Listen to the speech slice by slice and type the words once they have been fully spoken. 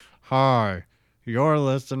Hi, you're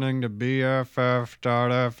listening to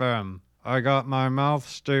BFF.FM. I got my mouth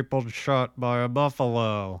stapled shut by a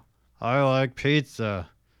buffalo. I like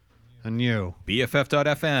pizza. And you?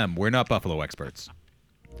 BFF.FM, we're not Buffalo experts.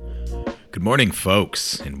 Good morning,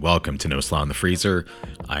 folks, and welcome to No Slaw in the Freezer.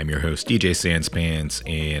 I'm your host, DJ Sanspants,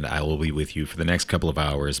 and I will be with you for the next couple of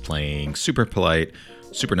hours playing super polite,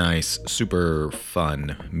 super nice, super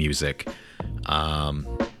fun music. How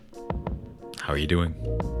are you doing?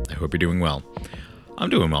 I hope you're doing well.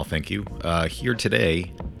 I'm doing well, thank you. Here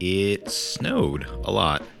today, it snowed a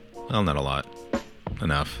lot. Well, not a lot.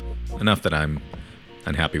 Enough. Enough that I'm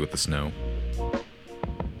unhappy with the snow.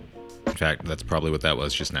 In fact, that's probably what that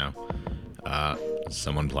was just now.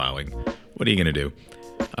 Someone plowing. What are you gonna do?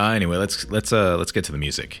 Anyway, let's get to the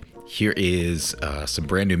music. Here is some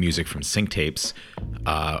brand new music from Sync Tapes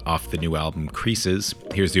off the new album Creases.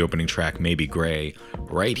 Here's the opening track, Maybe Gray,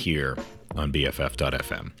 right here on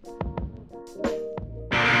BFF.FM.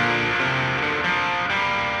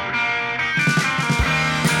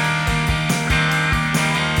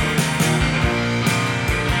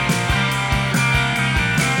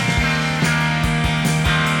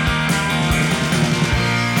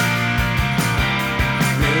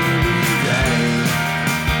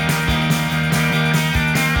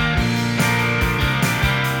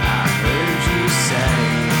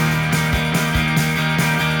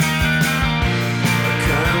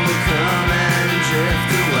 Come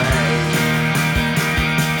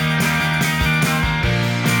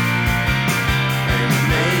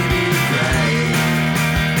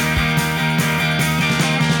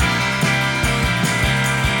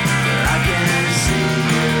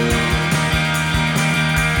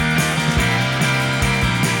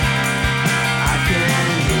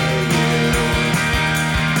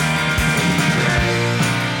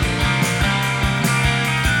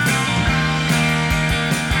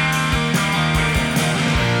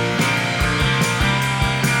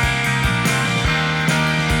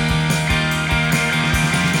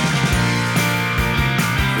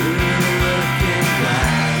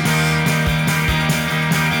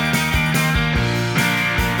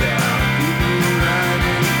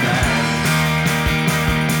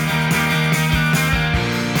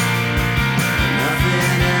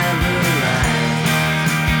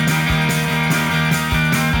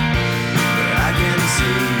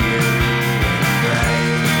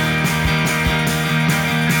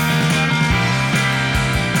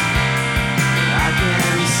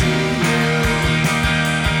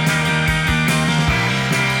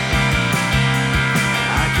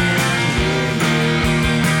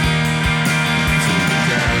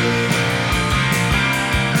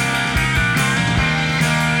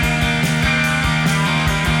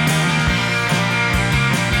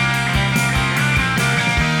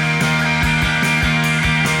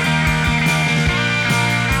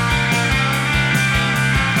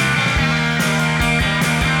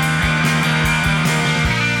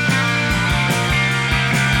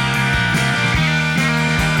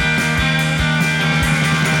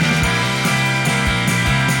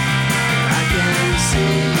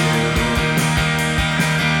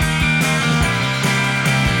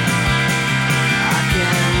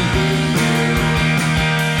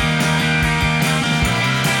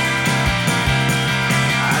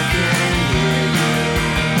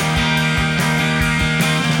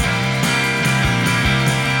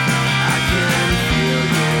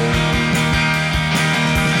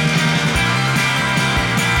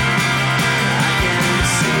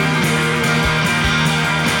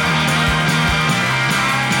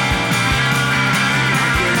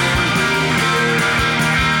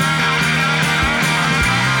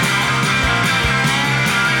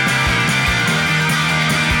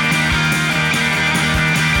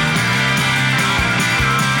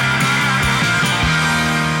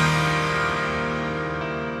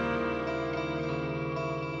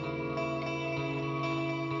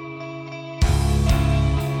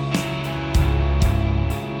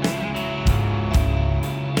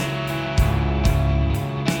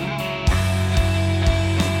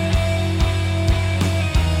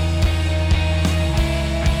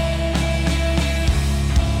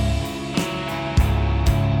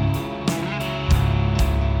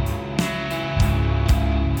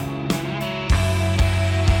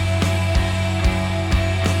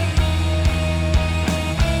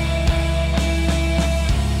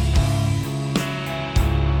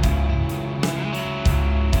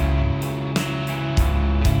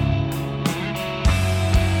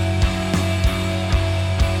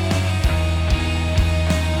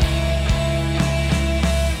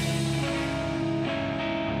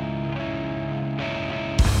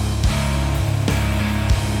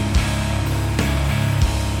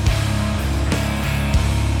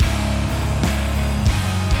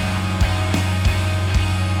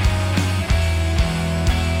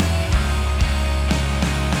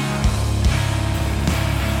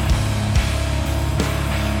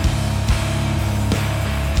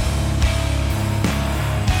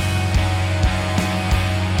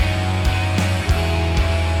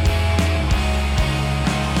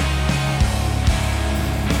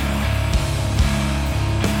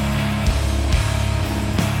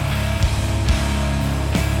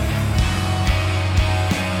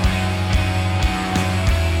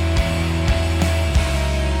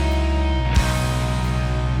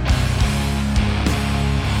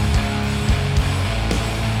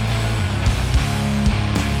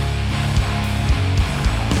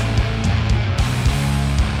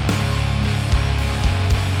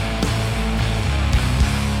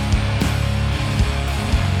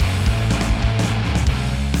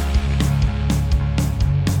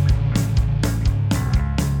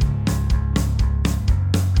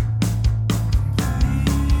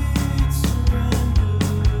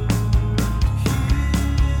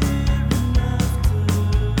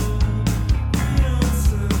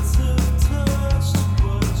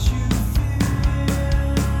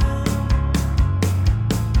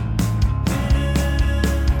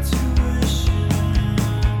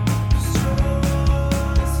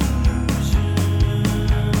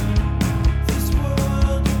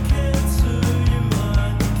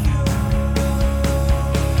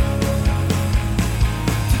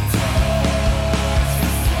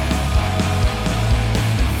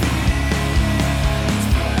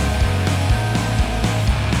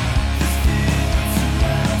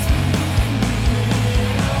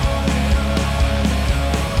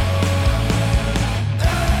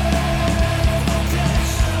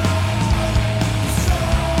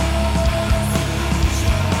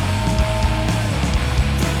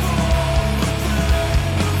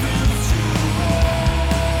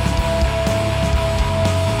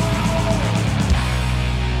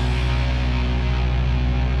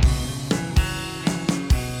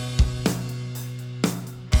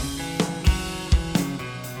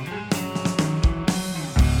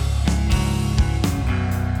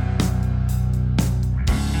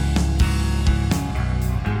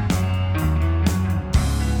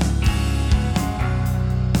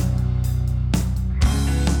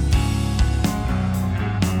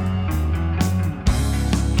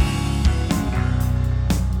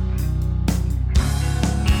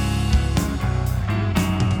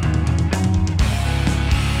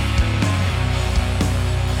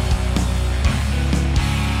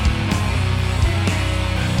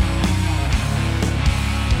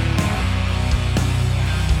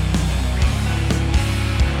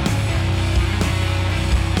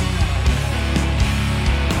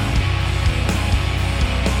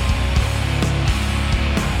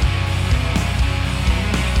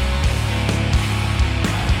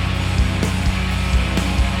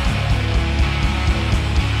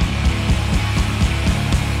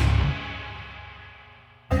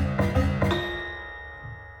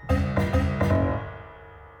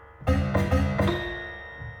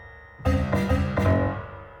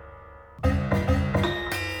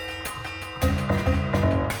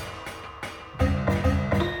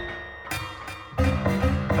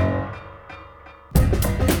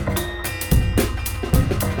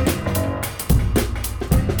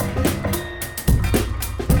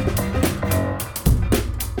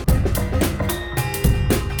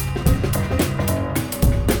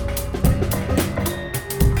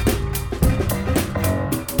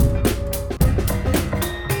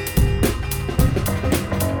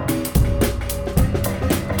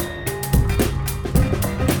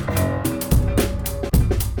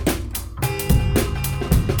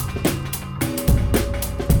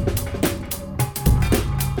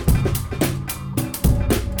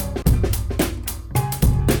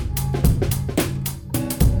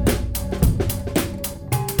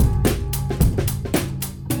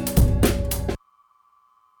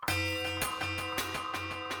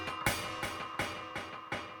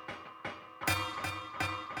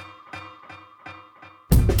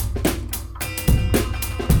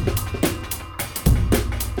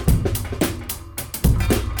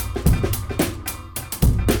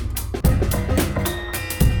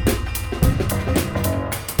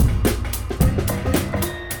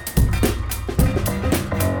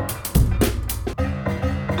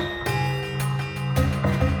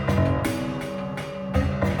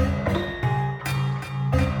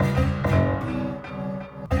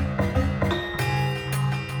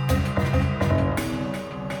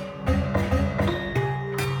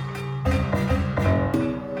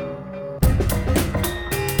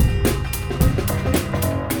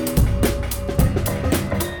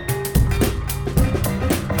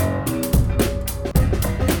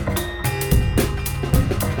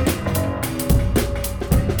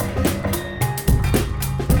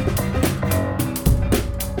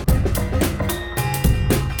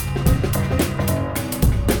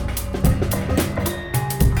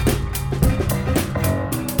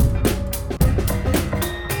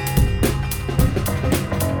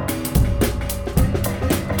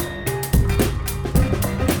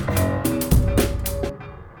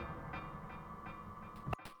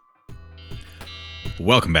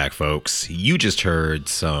Welcome back, folks. You just heard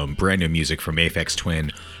some brand new music from Aphex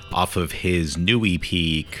Twin off of his new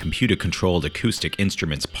EP, Computer Controlled Acoustic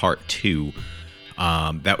Instruments Part 2.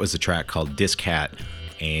 That was a track called Discat,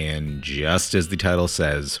 and just as the title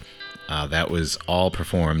says, that was all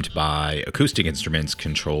performed by acoustic instruments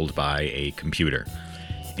controlled by a computer.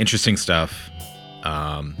 Interesting stuff.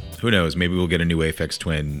 Who knows, maybe we'll get a new Aphex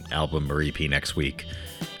Twin album or EP next week.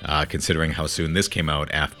 Considering how soon this came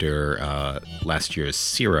out after last year's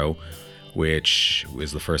Zero, which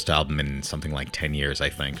was the first album in something like 10 years, I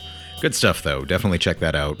think. Good stuff, though. Definitely check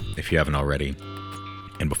that out if you haven't already.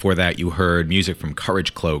 And before that, you heard music from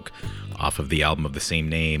Courage Cloak off of the album of the same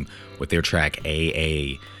name with their track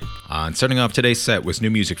AA. And starting off today's set was new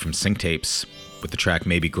music from Sync Tapes with the track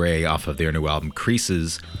Maybe Gray off of their new album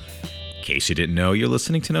Creases. In case you didn't know, you're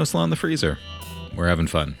listening to No Slaw in the Freezer. We're having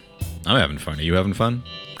fun. I'm having fun. Are you having fun?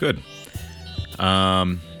 Good.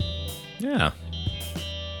 Yeah.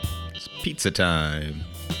 It's pizza time.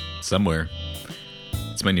 Somewhere.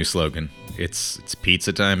 It's my new slogan. It's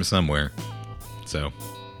pizza time somewhere. So,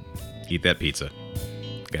 eat that pizza.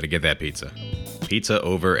 Gotta get that pizza. Pizza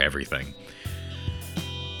over everything.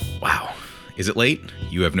 Wow. Is it late?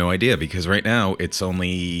 You have no idea, because right now it's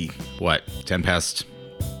only, 10 past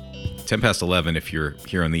 11 if you're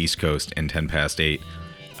here on the East Coast, and 10 past 8.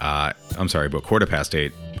 I'm sorry, but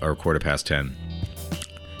 8:15 or 10:15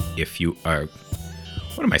 if you are...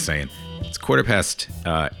 What am I saying? It's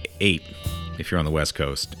 8:15 if you're on the West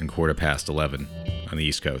Coast, and 11:15 on the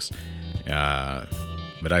East Coast.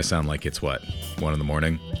 But I sound like it's 1 in the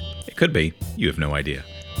morning? It could be. You have no idea.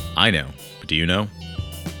 I know. But do you know?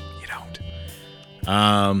 You don't.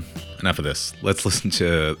 Enough of this. Let's listen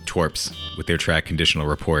to Twerps with their track Conditional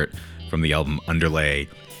Report from the album Underlay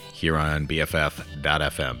here on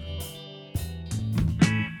BFF.FM.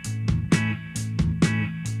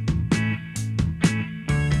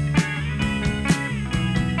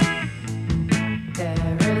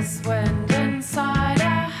 There is wind inside a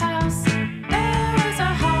house. There is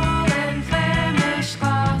a hole in Flemish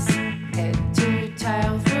glass. It to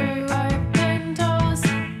tail through open doors,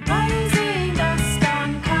 raising dust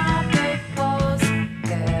on carpet floors.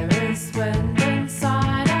 There is wind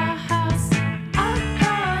inside a house. A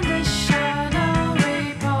conditional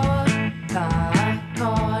report.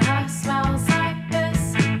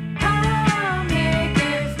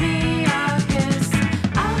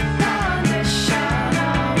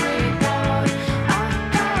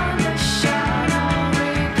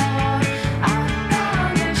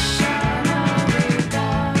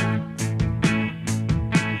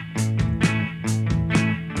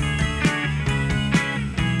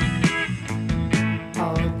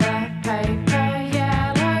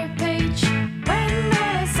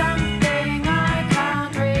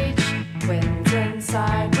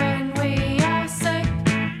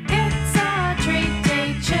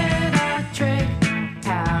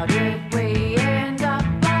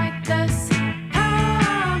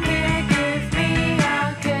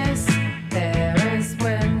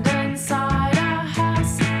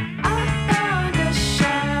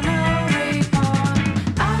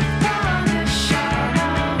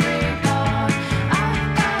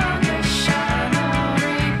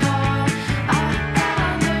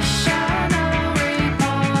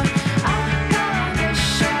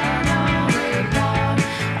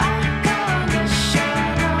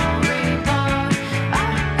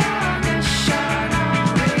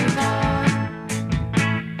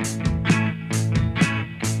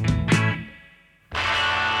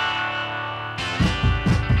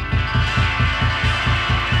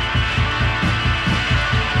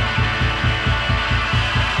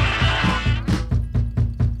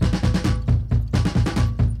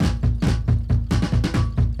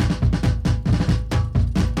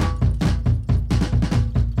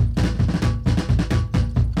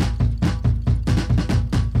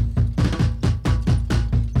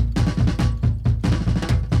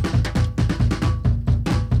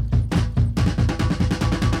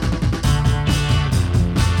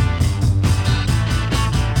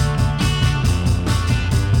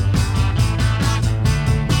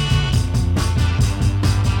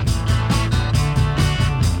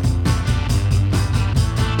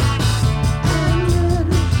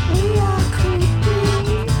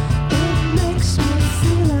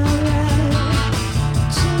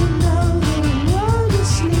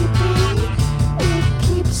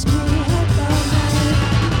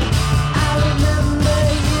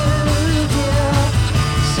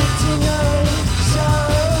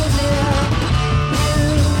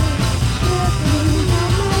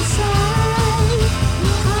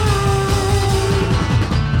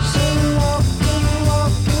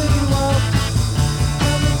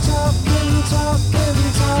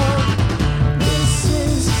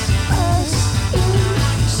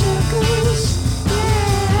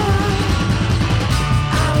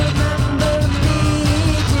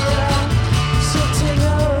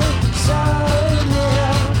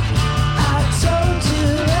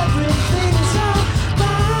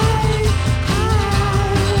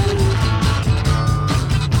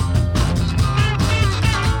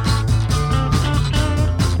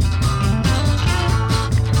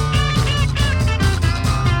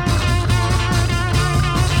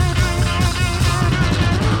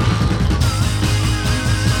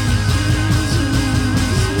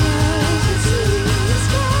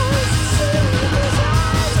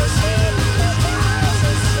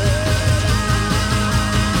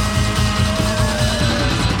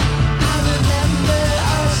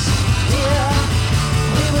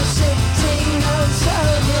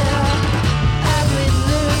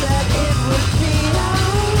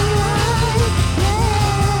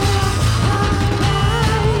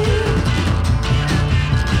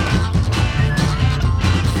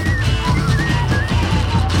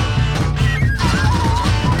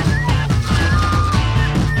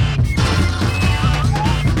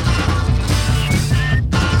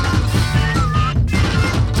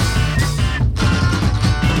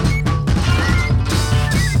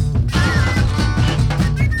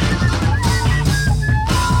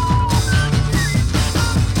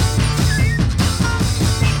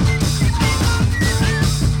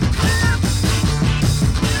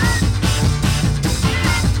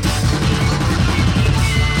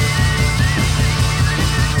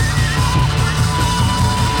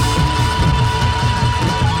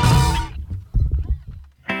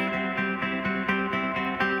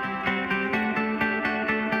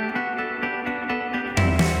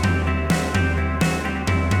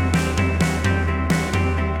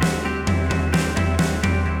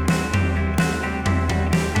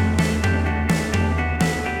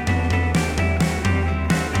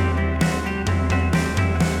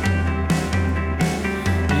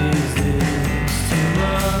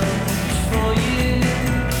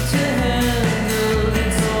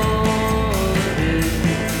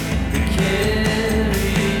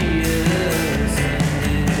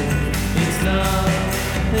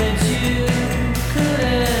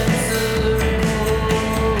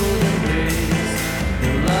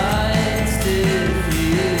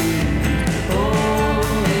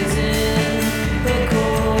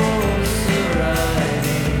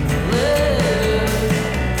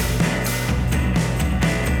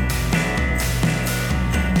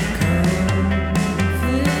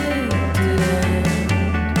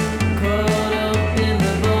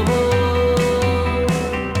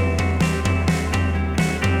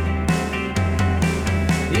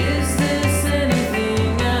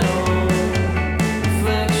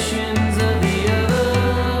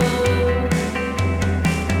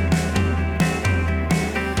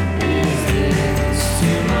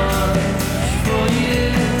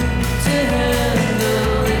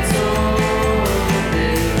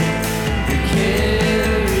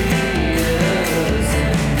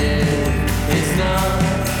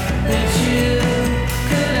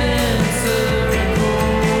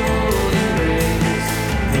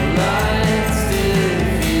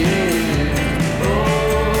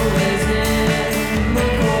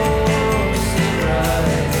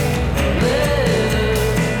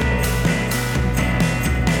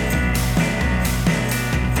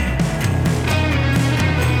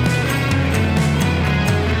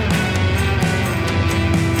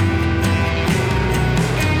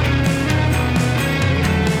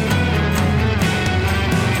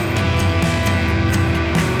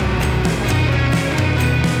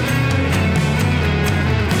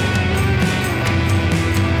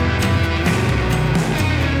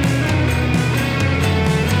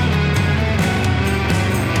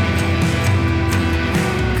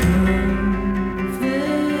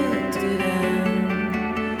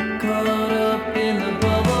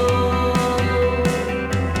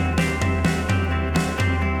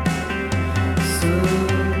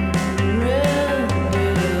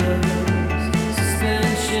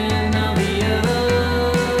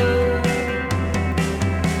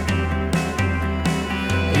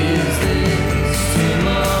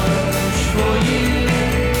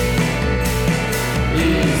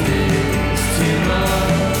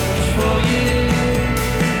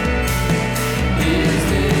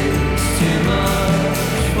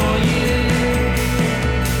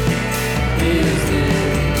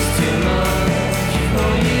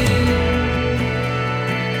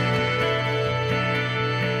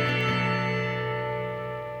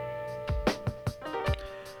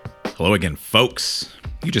 Hello again, folks.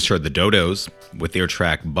 You just heard the Dodos with their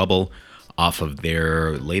track Bubble off of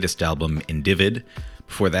their latest album, Individ.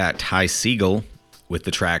 Before that, Ty Segall with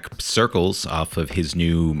the track Circles off of his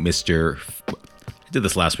new Mr. I did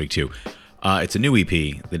this last week too. It's a new EP.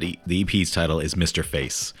 The EP's title is Mr.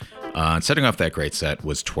 Face. And setting off that great set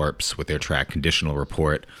was Twerps with their track Conditional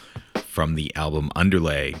Report from the album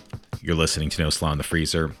Underlay. You're listening to No Slaw in the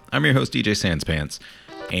Freezer. I'm your host, DJ Sanspants.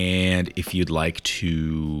 And if you'd like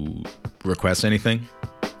to request anything,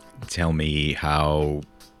 tell me how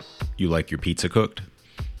you like your pizza cooked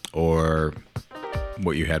or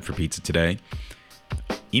what you had for pizza today,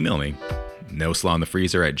 email me,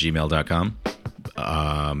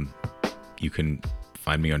 noslawinthefreezer@gmail.com. You can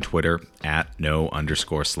find me on Twitter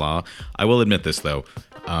 @no_slaw. I will admit this, though.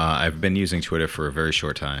 I've been using Twitter for a very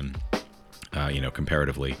short time,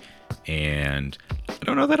 comparatively, and I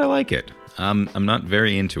don't know that I like it. I'm not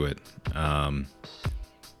very into it. I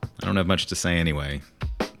don't have much to say anyway,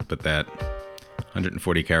 but that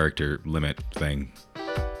 140 character limit thing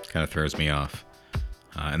kind of throws me off.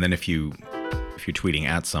 And then if you're tweeting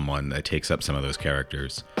at someone, that takes up some of those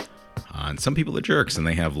characters. And some people are jerks and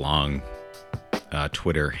they have long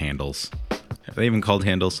Twitter handles. Are they even called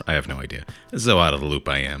handles? I have no idea. This is how out of the loop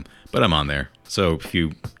I am, but I'm on there. So if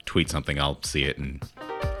you tweet something, I'll see it and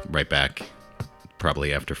write back.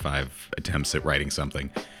 Probably after 5 attempts at writing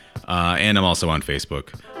something. And I'm also on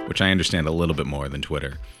Facebook, which I understand a little bit more than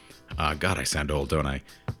Twitter. God, I sound old, don't I?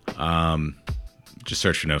 Just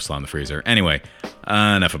search for No Slaw in the Freezer. Anyway,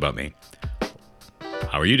 enough about me.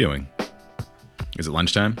 How are you doing? Is it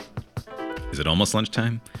lunchtime? Is it almost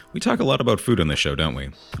lunchtime? We talk a lot about food on this show, don't we?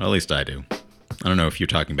 Well, at least I do. I don't know if you're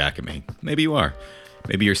talking back at me. Maybe you are.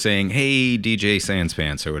 Maybe you're saying, hey, DJ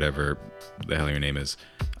Sanspants, or whatever the hell your name is.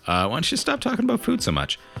 Why don't you stop talking about food so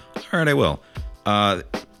much? All right, I will.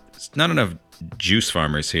 It's not enough juice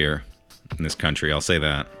farmers here in this country, I'll say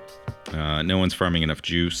that. No one's farming enough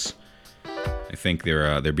juice. I think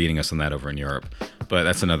they're beating us on that over in Europe. But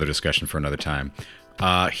that's another discussion for another time.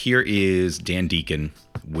 Here is Dan Deacon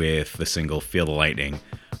with the single Feel the Lightning,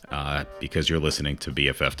 because you're listening to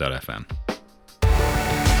BFF.FM.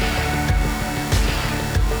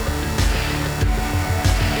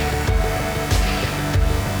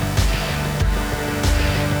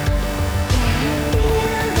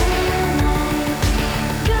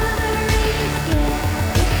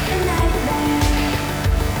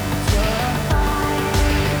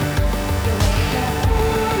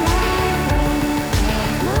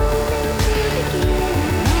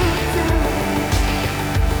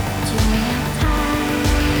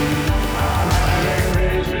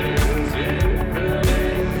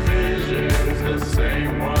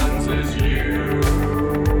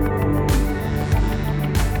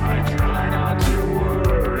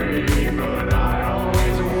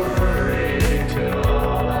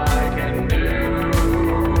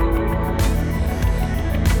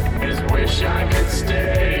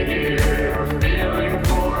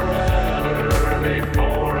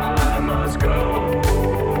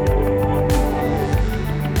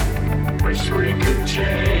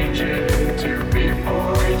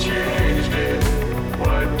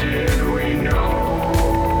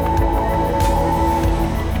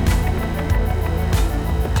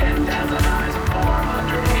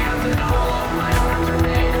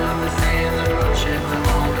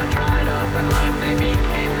 They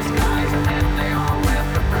became the skies and then they all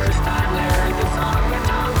left the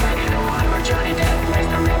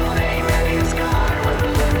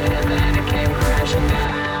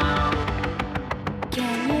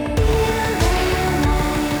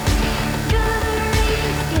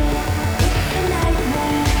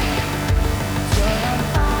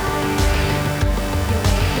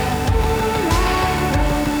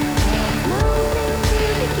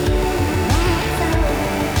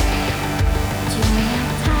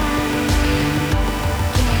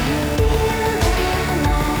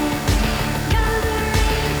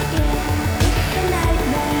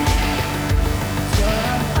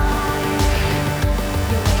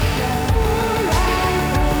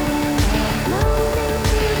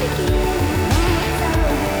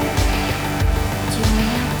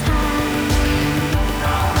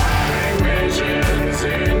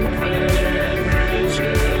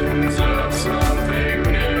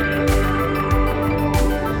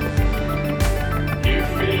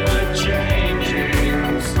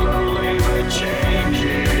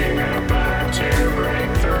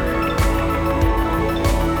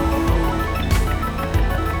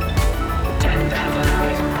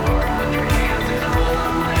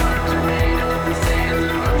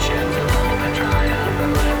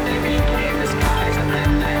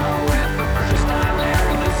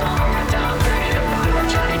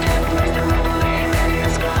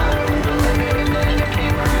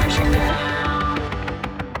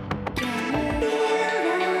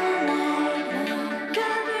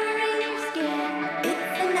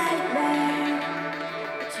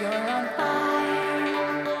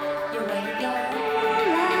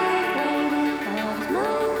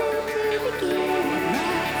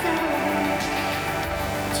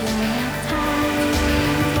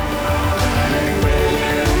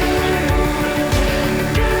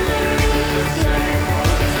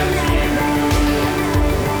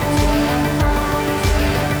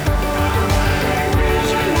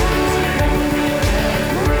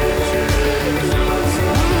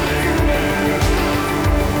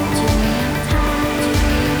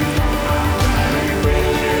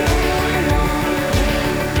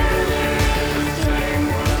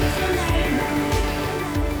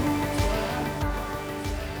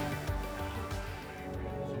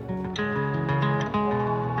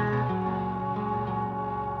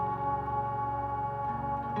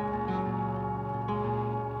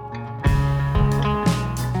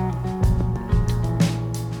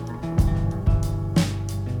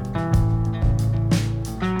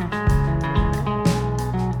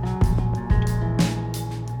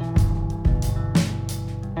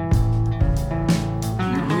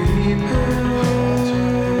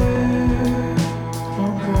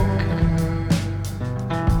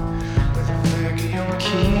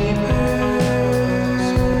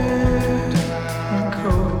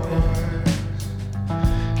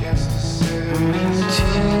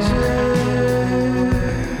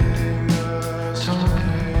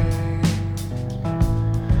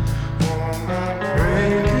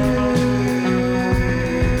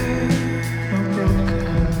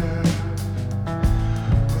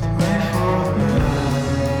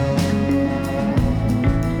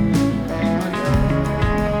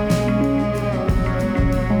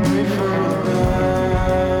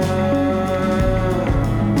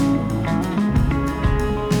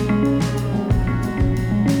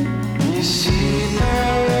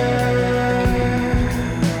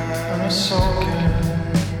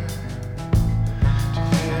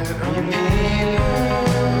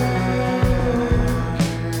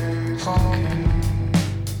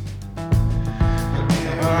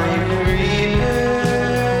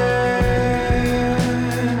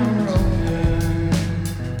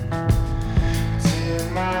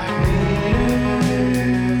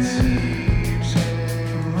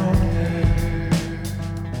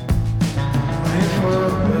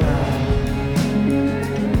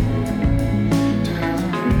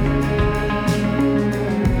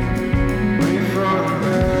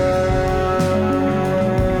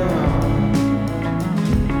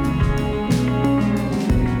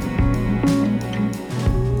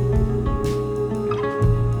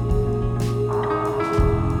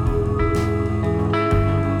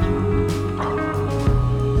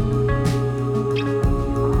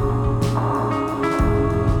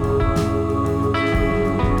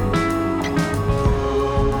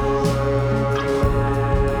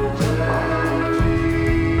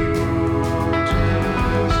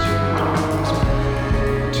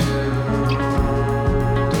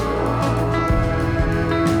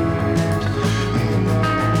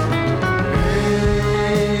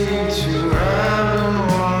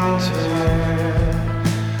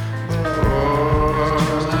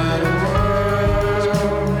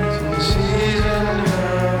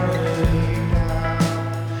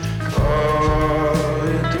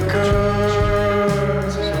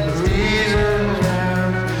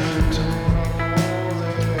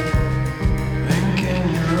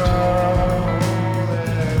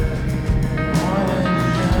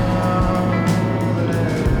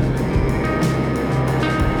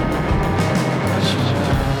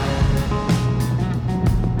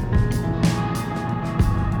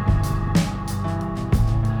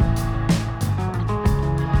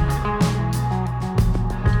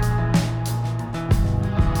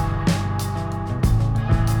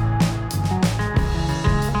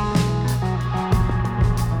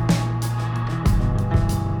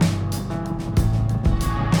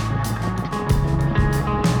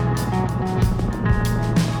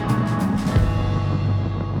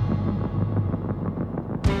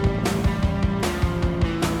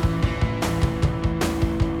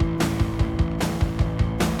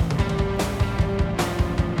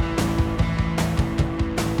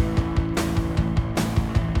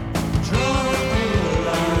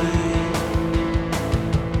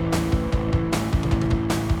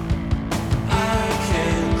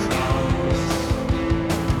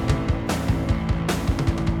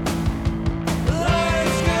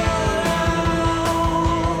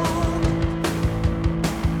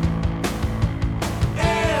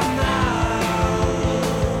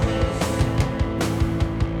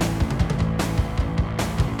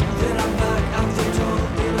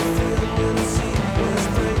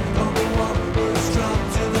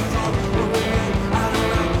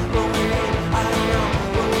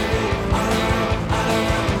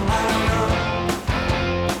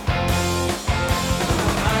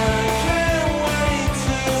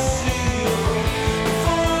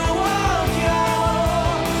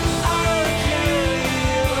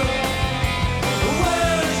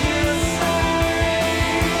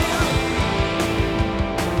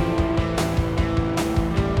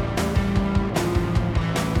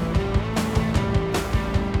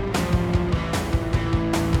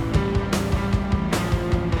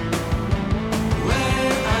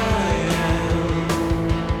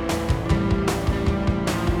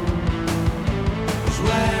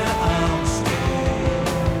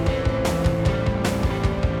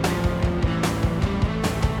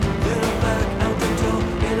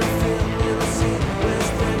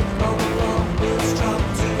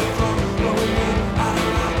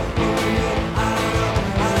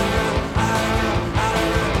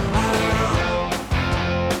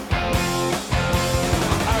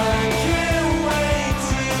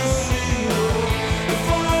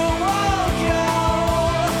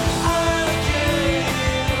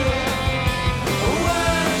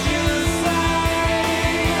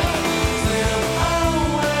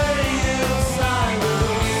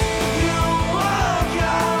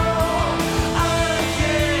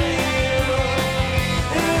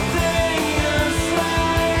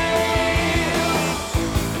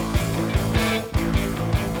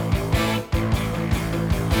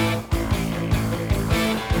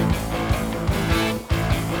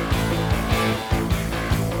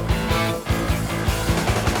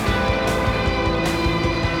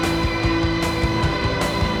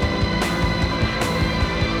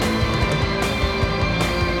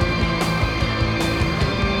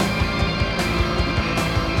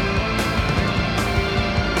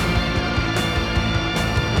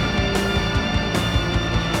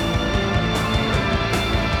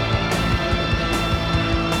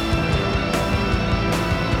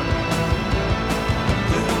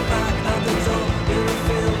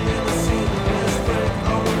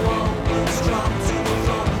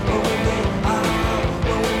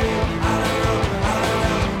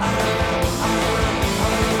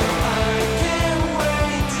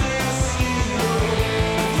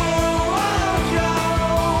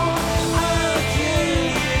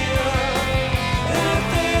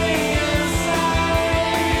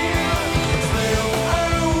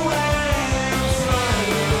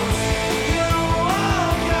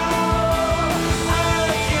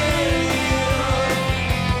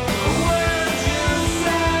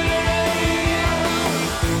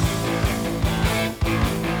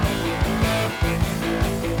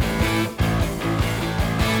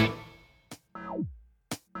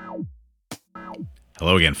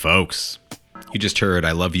Hello again, folks. You just heard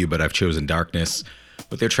I Love You, But I've Chosen Darkness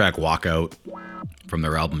with their track Walkout from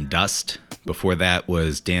their album Dust. Before that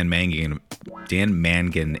was Dan Mangan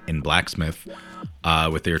and Blacksmith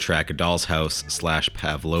with their track A Doll's House /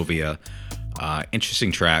 Pavlovia.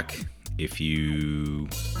 Interesting track if you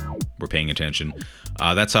were paying attention.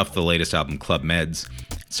 That's off the latest album Club Meds.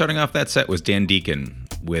 Starting off that set was Dan Deacon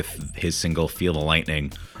with his single Feel the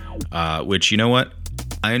Lightning, which, you know what?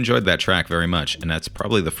 I enjoyed that track very much, and that's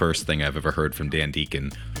probably the first thing I've ever heard from Dan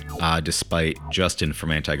Deacon, despite Justin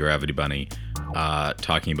from Anti-Gravity Bunny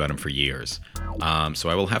talking about him for years. So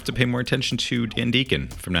I will have to pay more attention to Dan Deacon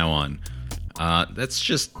from now on. That's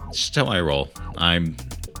just how I roll. I'm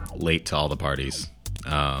late to all the parties.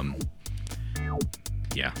 Yeah,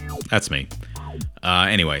 that's me.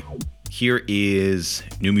 Anyway, here is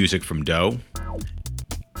new music from Doe,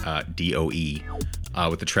 D-O-E,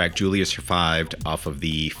 with the track Julia Survived off of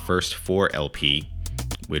the First 4 LP,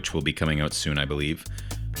 which will be coming out soon, I believe.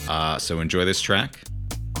 So enjoy this track,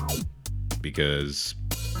 because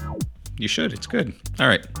you should. It's good. All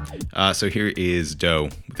right. So here is Doe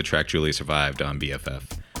with the track Julia Survived on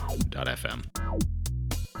BFF.FM.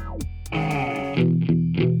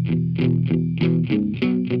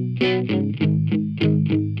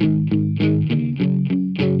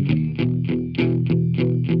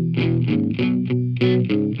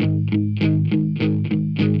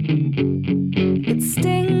 It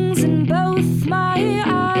stings in both my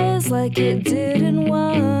eyes like it did in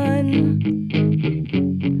one.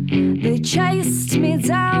 They chased me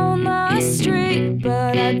down the street,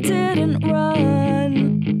 but I didn't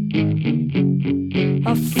run.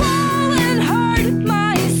 I fall and hurt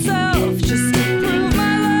myself just to prove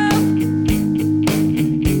my love.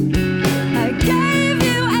 I gave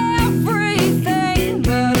you everything,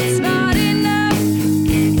 but it's not enough.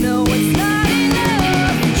 No, it's not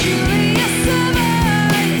enough. Julia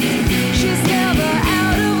survived. She's never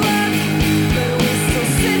out of luck, but we still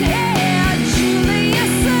sit here. Julia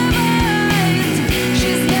survived.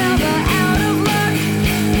 She's never out of luck,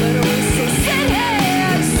 but we still sit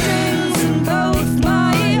here. Stings in both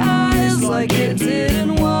my eyes like it did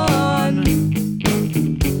in one.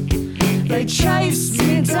 They chased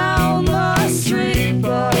me down the street,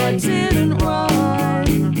 but I didn't run.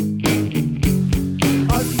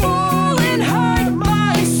 I fall and hurt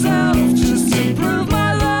myself just to prove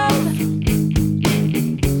my love.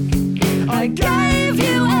 I gave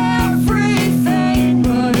you everything,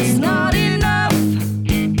 but it's not enough.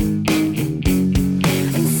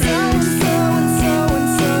 And so,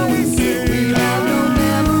 we have no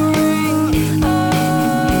memory of.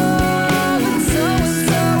 And so,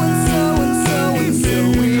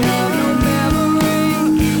 we have no memory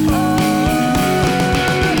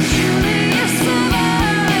of. Julia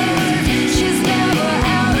survived. She's never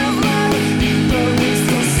out of luck, but we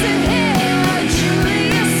still sit here.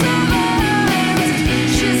 Julia survived.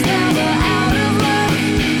 She's never out of luck,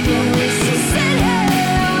 but we still sit here.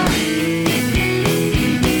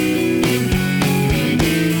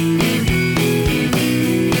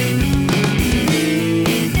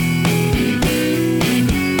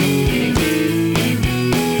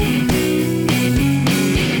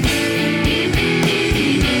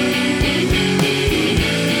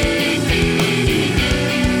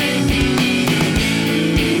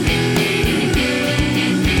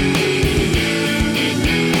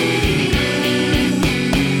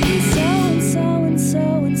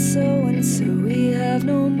 So we have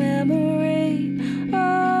no memory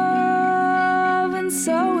of. And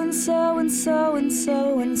so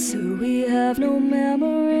we have no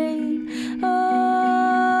memory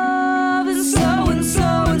of. And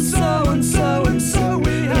so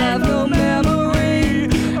we have no memory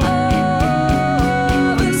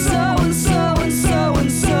of. And so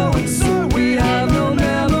we have no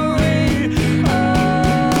memory of.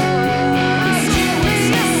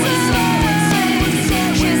 Julia survived.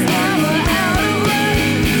 She's never out of luck,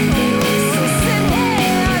 but we still sit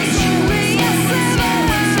here. Julia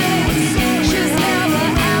survived. She's never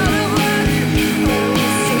out of luck, but we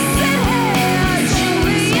still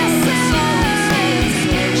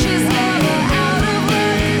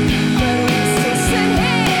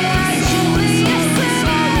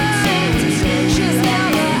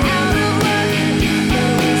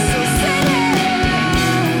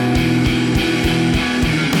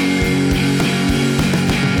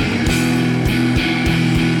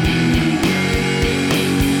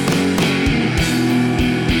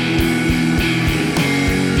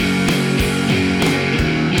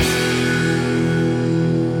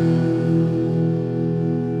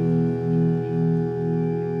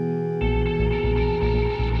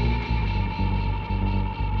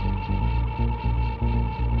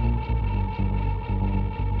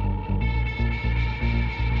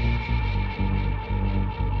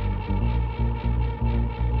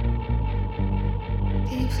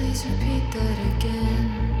Please repeat that again.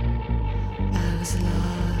 I was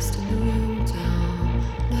lost in the room down.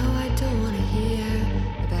 No, I don't wanna hear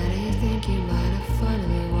about how you think you might have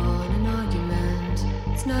finally won an argument.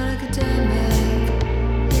 It's not academic,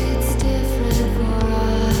 it's different for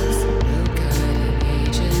us. No guiding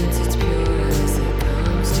agents, it's pure as it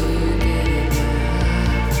comes to you getting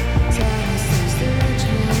love. Sadness is the rich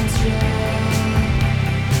man's drug.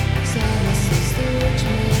 Sadness is the rich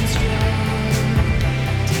man's drug.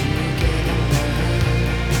 Do you get love?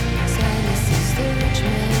 Sadness is the rich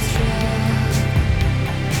man's drug.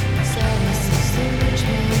 Sadness is the rich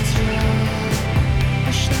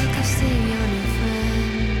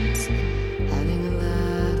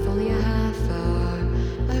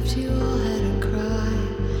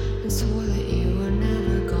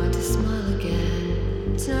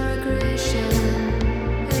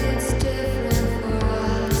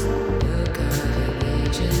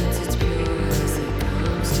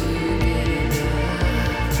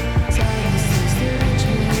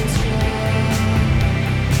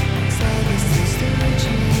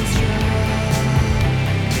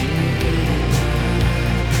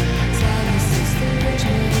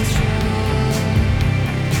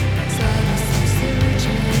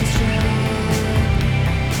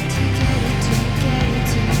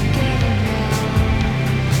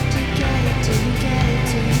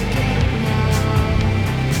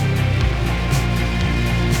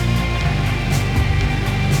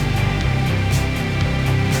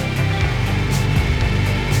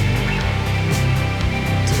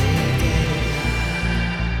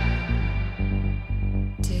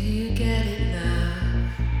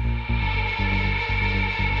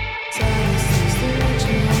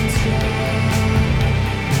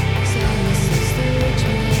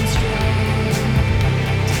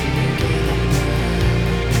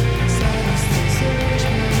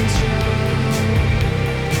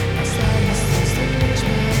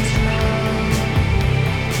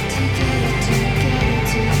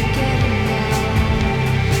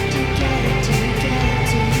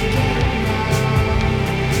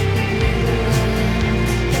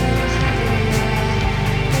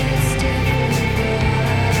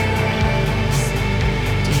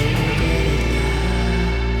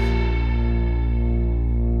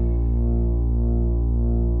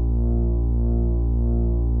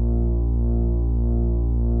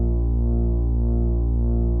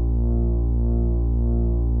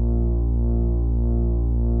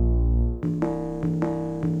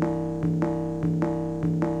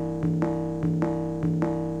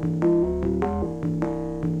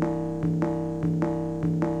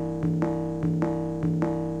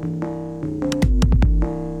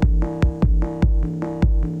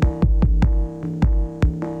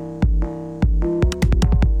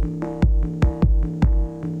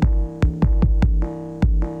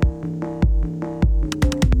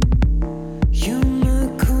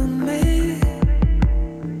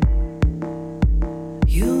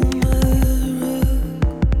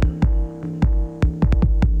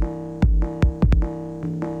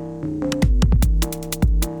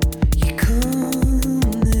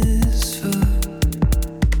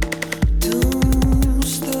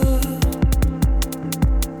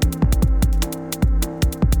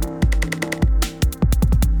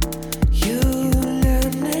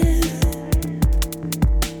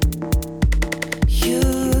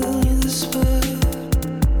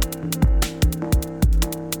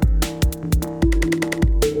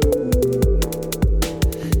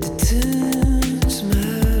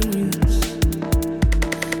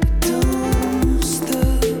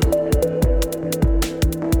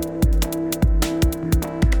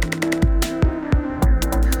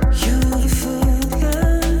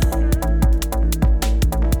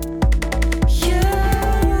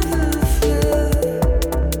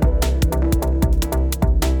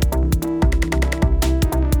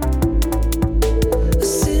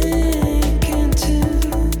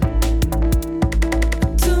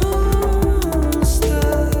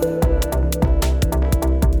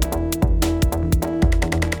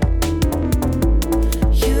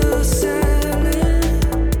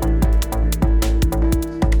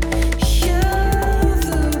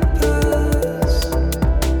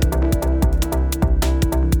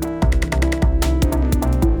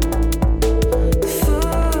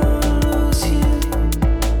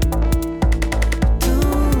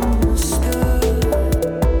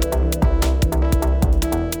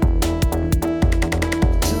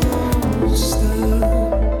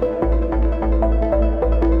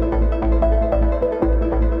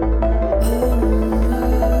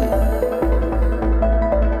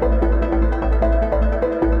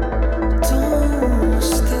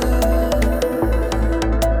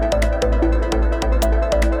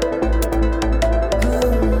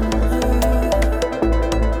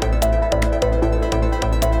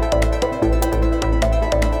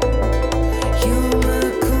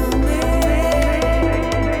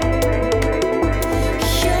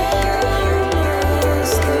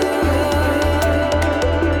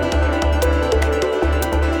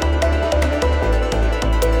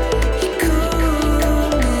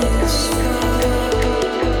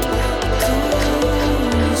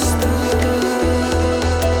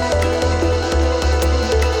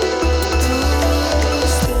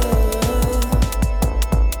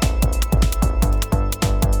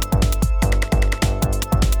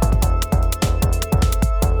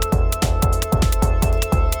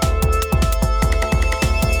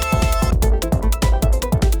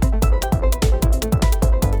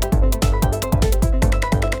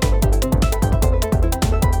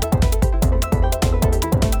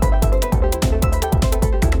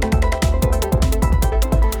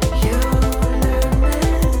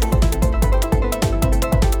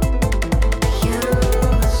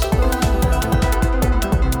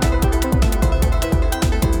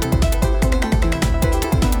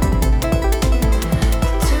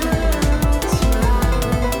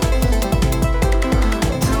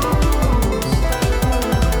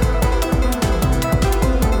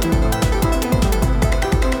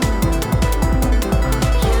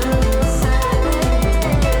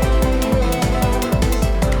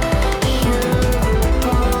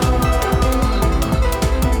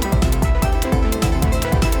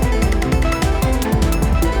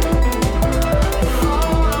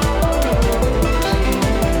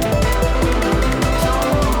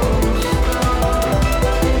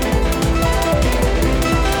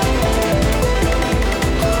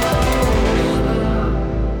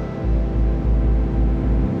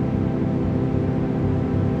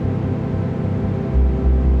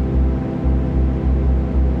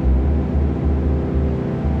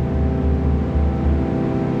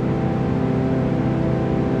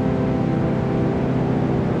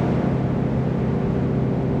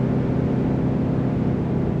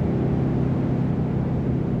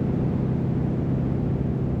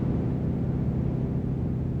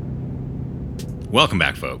Welcome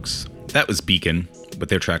back, folks. That was Beacon with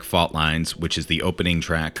their track Fault Lines, which is the opening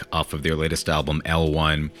track off of their latest album,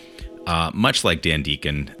 L1. Much like Dan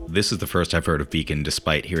Deacon, this is the first I've heard of Beacon,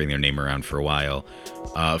 despite hearing their name around for a while.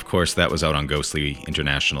 Of course, that was out on Ghostly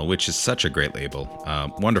International, which is such a great label.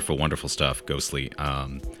 Wonderful, wonderful stuff, Ghostly.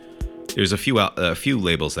 There's a few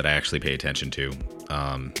labels that I actually pay attention to,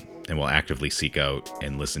 and will actively seek out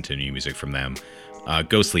and listen to new music from them.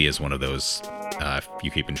 Ghostly is one of those, if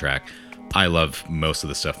you keep in track. I love most of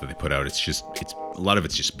the stuff that they put out. It's a lot of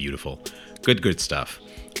it's just beautiful. Good stuff.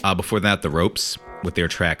 Before that, The Ropes with their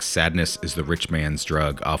track Sadness is the Rich Man's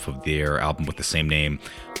Drug off of their album with the same name.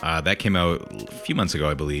 That came out a few months ago,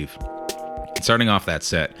 I believe. And starting off that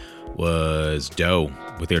set was Doe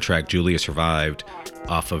with their track Julia Survived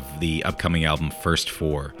off of the upcoming album First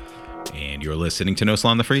Four. And you're listening to No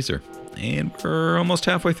Slaw in the Freezer. And we're almost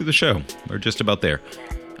halfway through the show. We're just about there.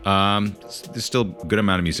 There's still a good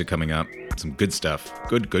amount of music coming up. Some good stuff.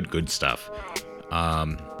 Good stuff.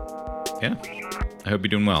 Yeah. I hope you're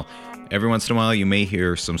doing well. Every once in a while, you may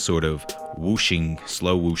hear some sort of whooshing,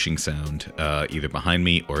 slow whooshing sound, either behind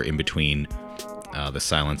me or in between the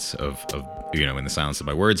silence of in the silence of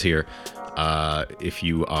my words here. If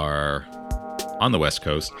you are on the West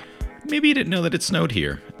Coast, maybe you didn't know that it snowed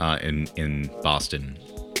here in Boston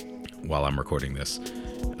while I'm recording this.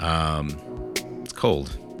 It's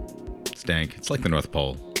cold. It's dank. It's like the North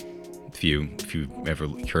Pole. If you've ever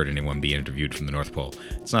heard anyone be interviewed from the North Pole,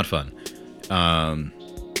 it's not fun.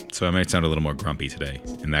 So I might sound a little more grumpy today,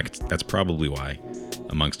 and that's probably why,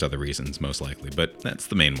 amongst other reasons, most likely. But that's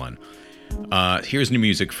the main one. Here's new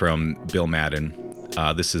music from Bill Madden.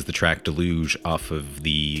 This is the track Deluge off of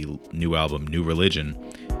the new album New Religion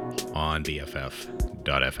on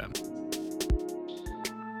BFF.fm.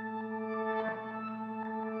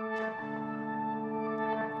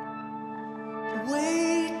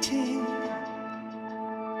 Waiting,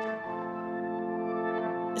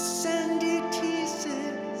 sandy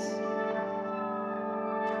teases,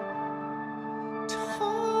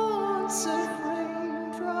 taunts of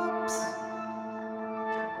raindrops,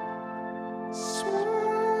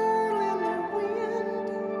 swirl in the wind.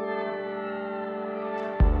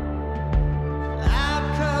 Cloud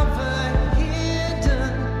cover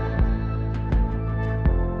hidden,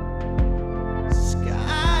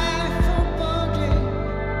 sky foreboding.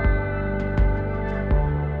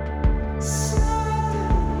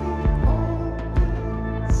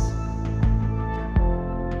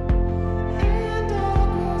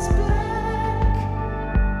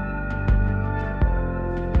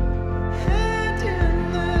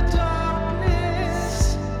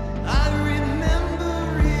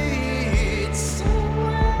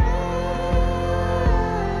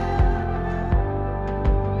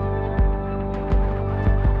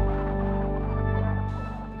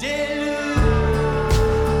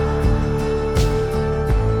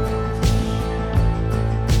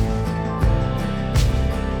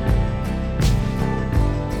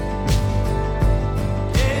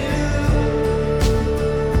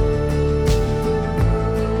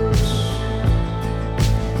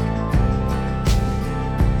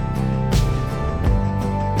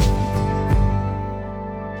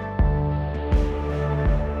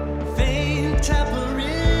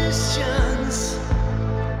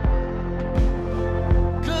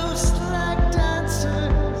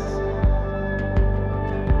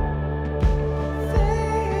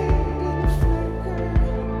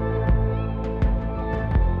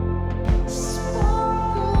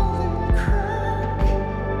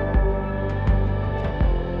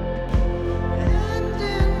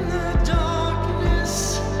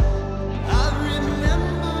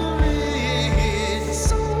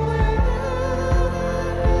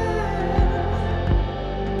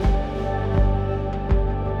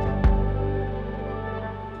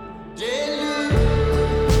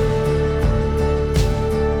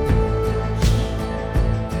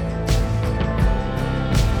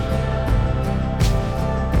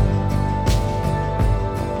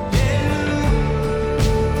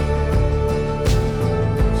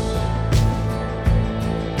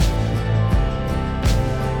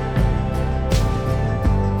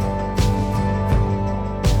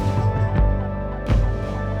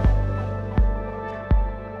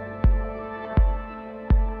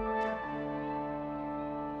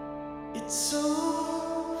 It's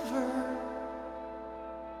over,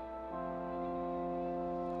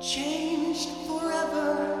 changed forever.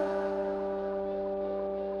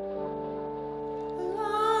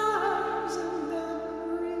 Lives and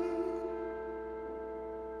memory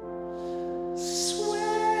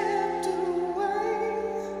swept away,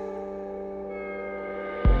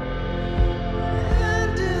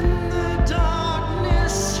 and in the dark.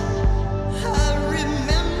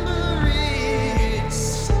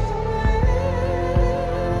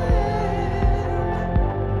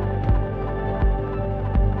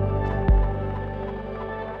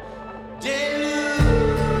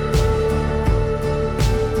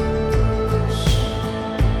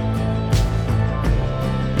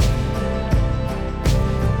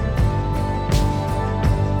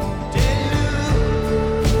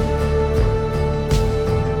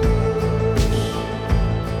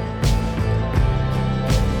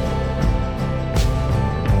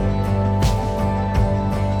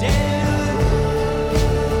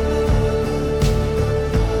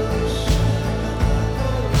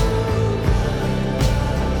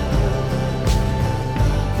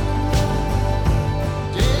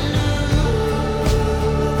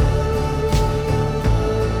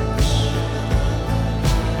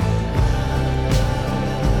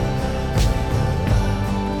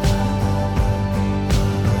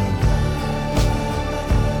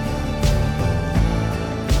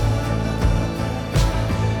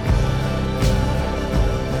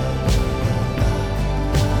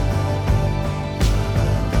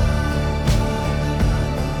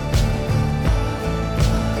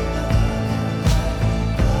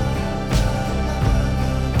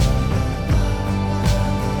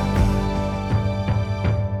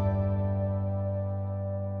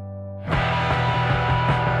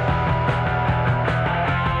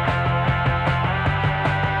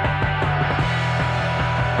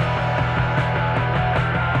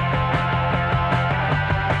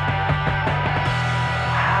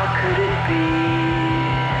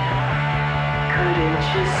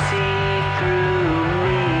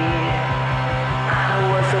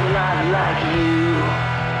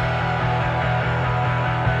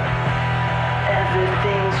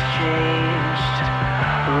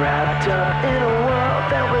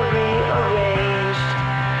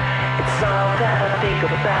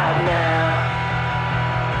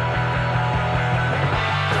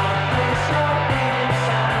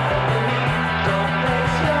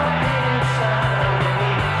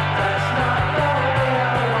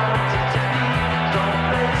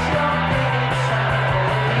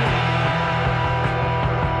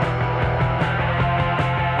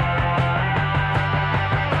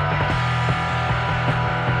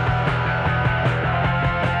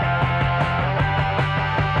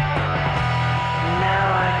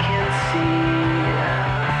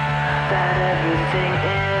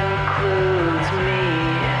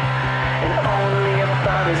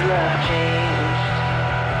 is left changed.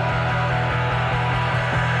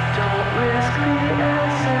 Don't risk the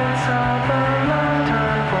essence of a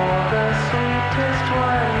lifetime for the sweetest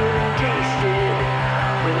wine you've tasted,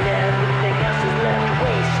 when everything else is left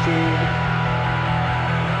wasted.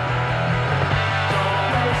 Don't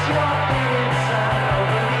place your beating sound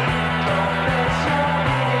over me. Don't place your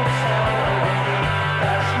beating sound over me.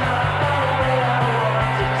 That's not the way I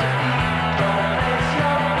want it to be. Don't place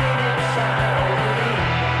your beating sound over me.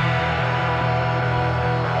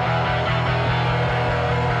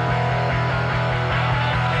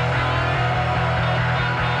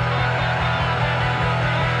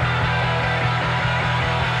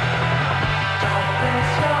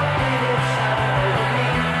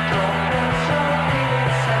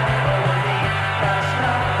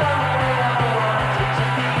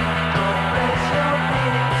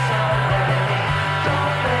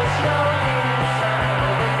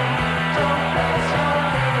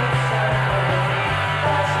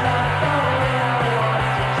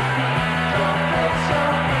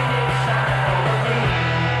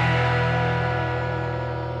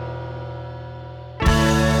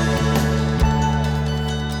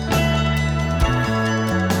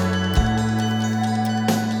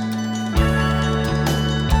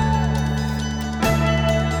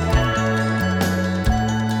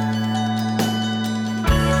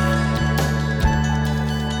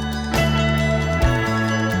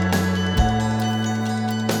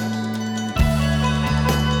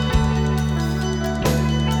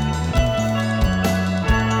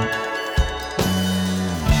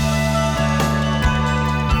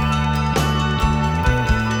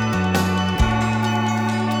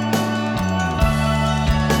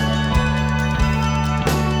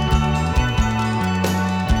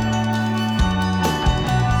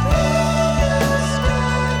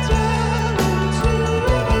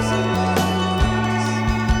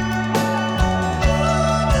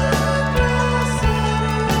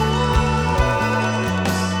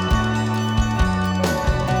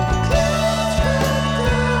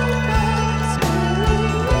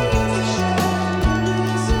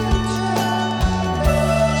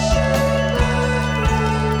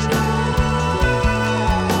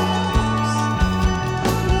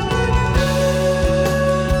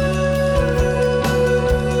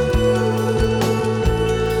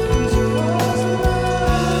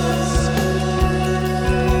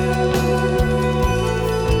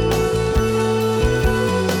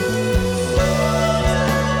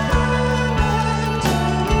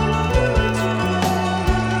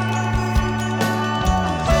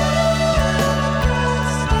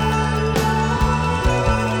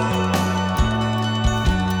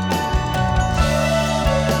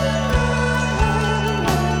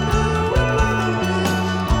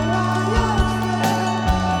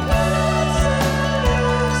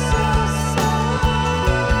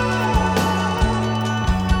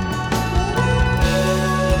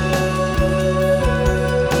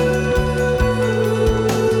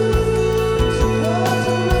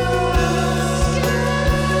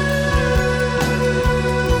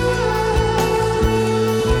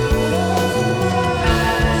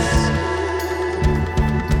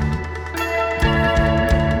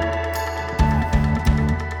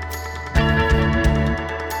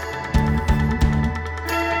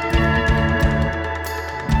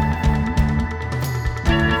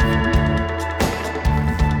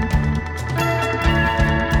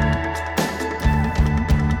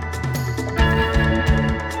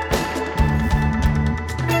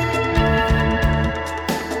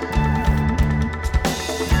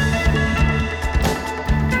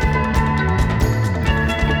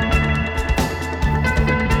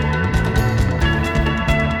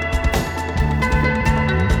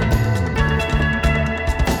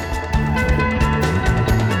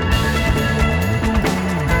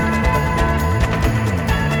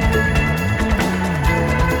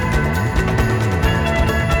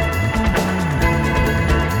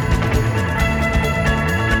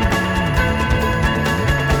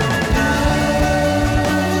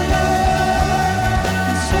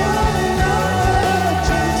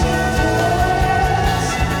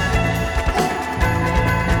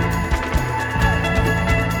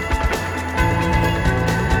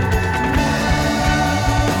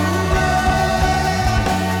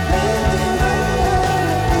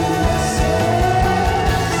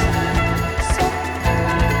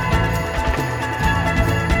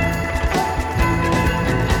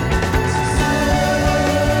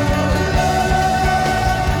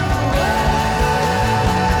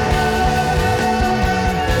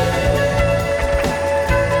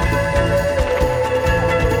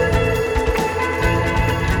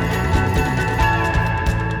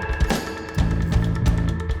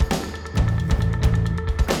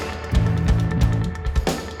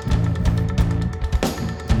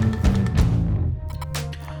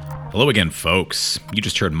 Hello again, folks. You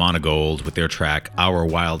just heard Monogold with their track Our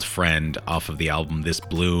Wild Friend off of the album This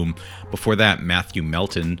Bloom. Before that, Matthew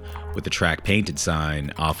Melton with the track Painted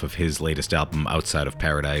Sign off of his latest album Outside of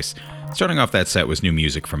Paradise. Starting off that set was new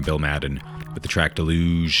music from Bill Madden with the track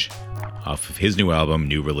Deluge off of his new album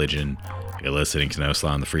New Religion. You're listening to No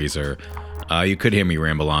Slaw in the Freezer. You could hear me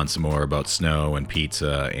ramble on some more about snow and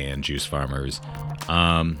pizza and juice farmers,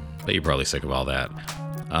 but you're probably sick of all that.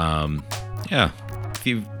 Yeah, if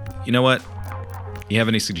you know what? You have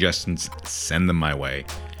any suggestions, send them my way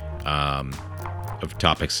of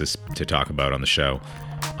topics to talk about on the show.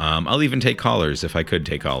 I'll even take callers if I could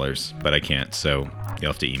take callers, but I can't, so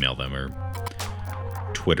you'll have to email them or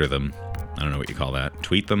Twitter them. I don't know what you call that.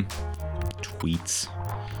 Tweet them? Tweets.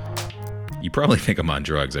 You probably think I'm on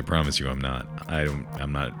drugs. I promise you I'm not.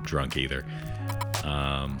 I'm not drunk either.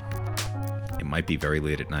 It might be very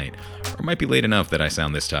late at night, or it might be late enough that I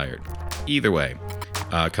sound this tired. Either way,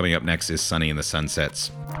 coming up next is Sunny and the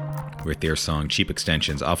Sunsets with their song Cheap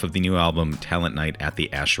Extensions off of the new album Talent Night at the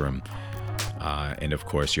Ashram. And of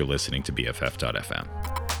course, you're listening to BFF.FM.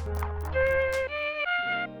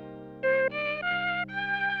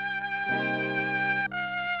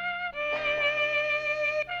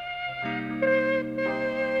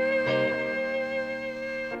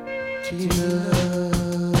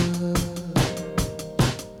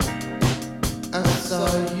 I saw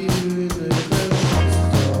you in the grocery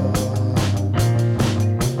store,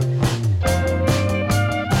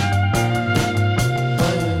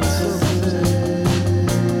 buying something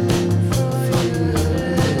for your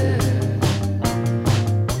head.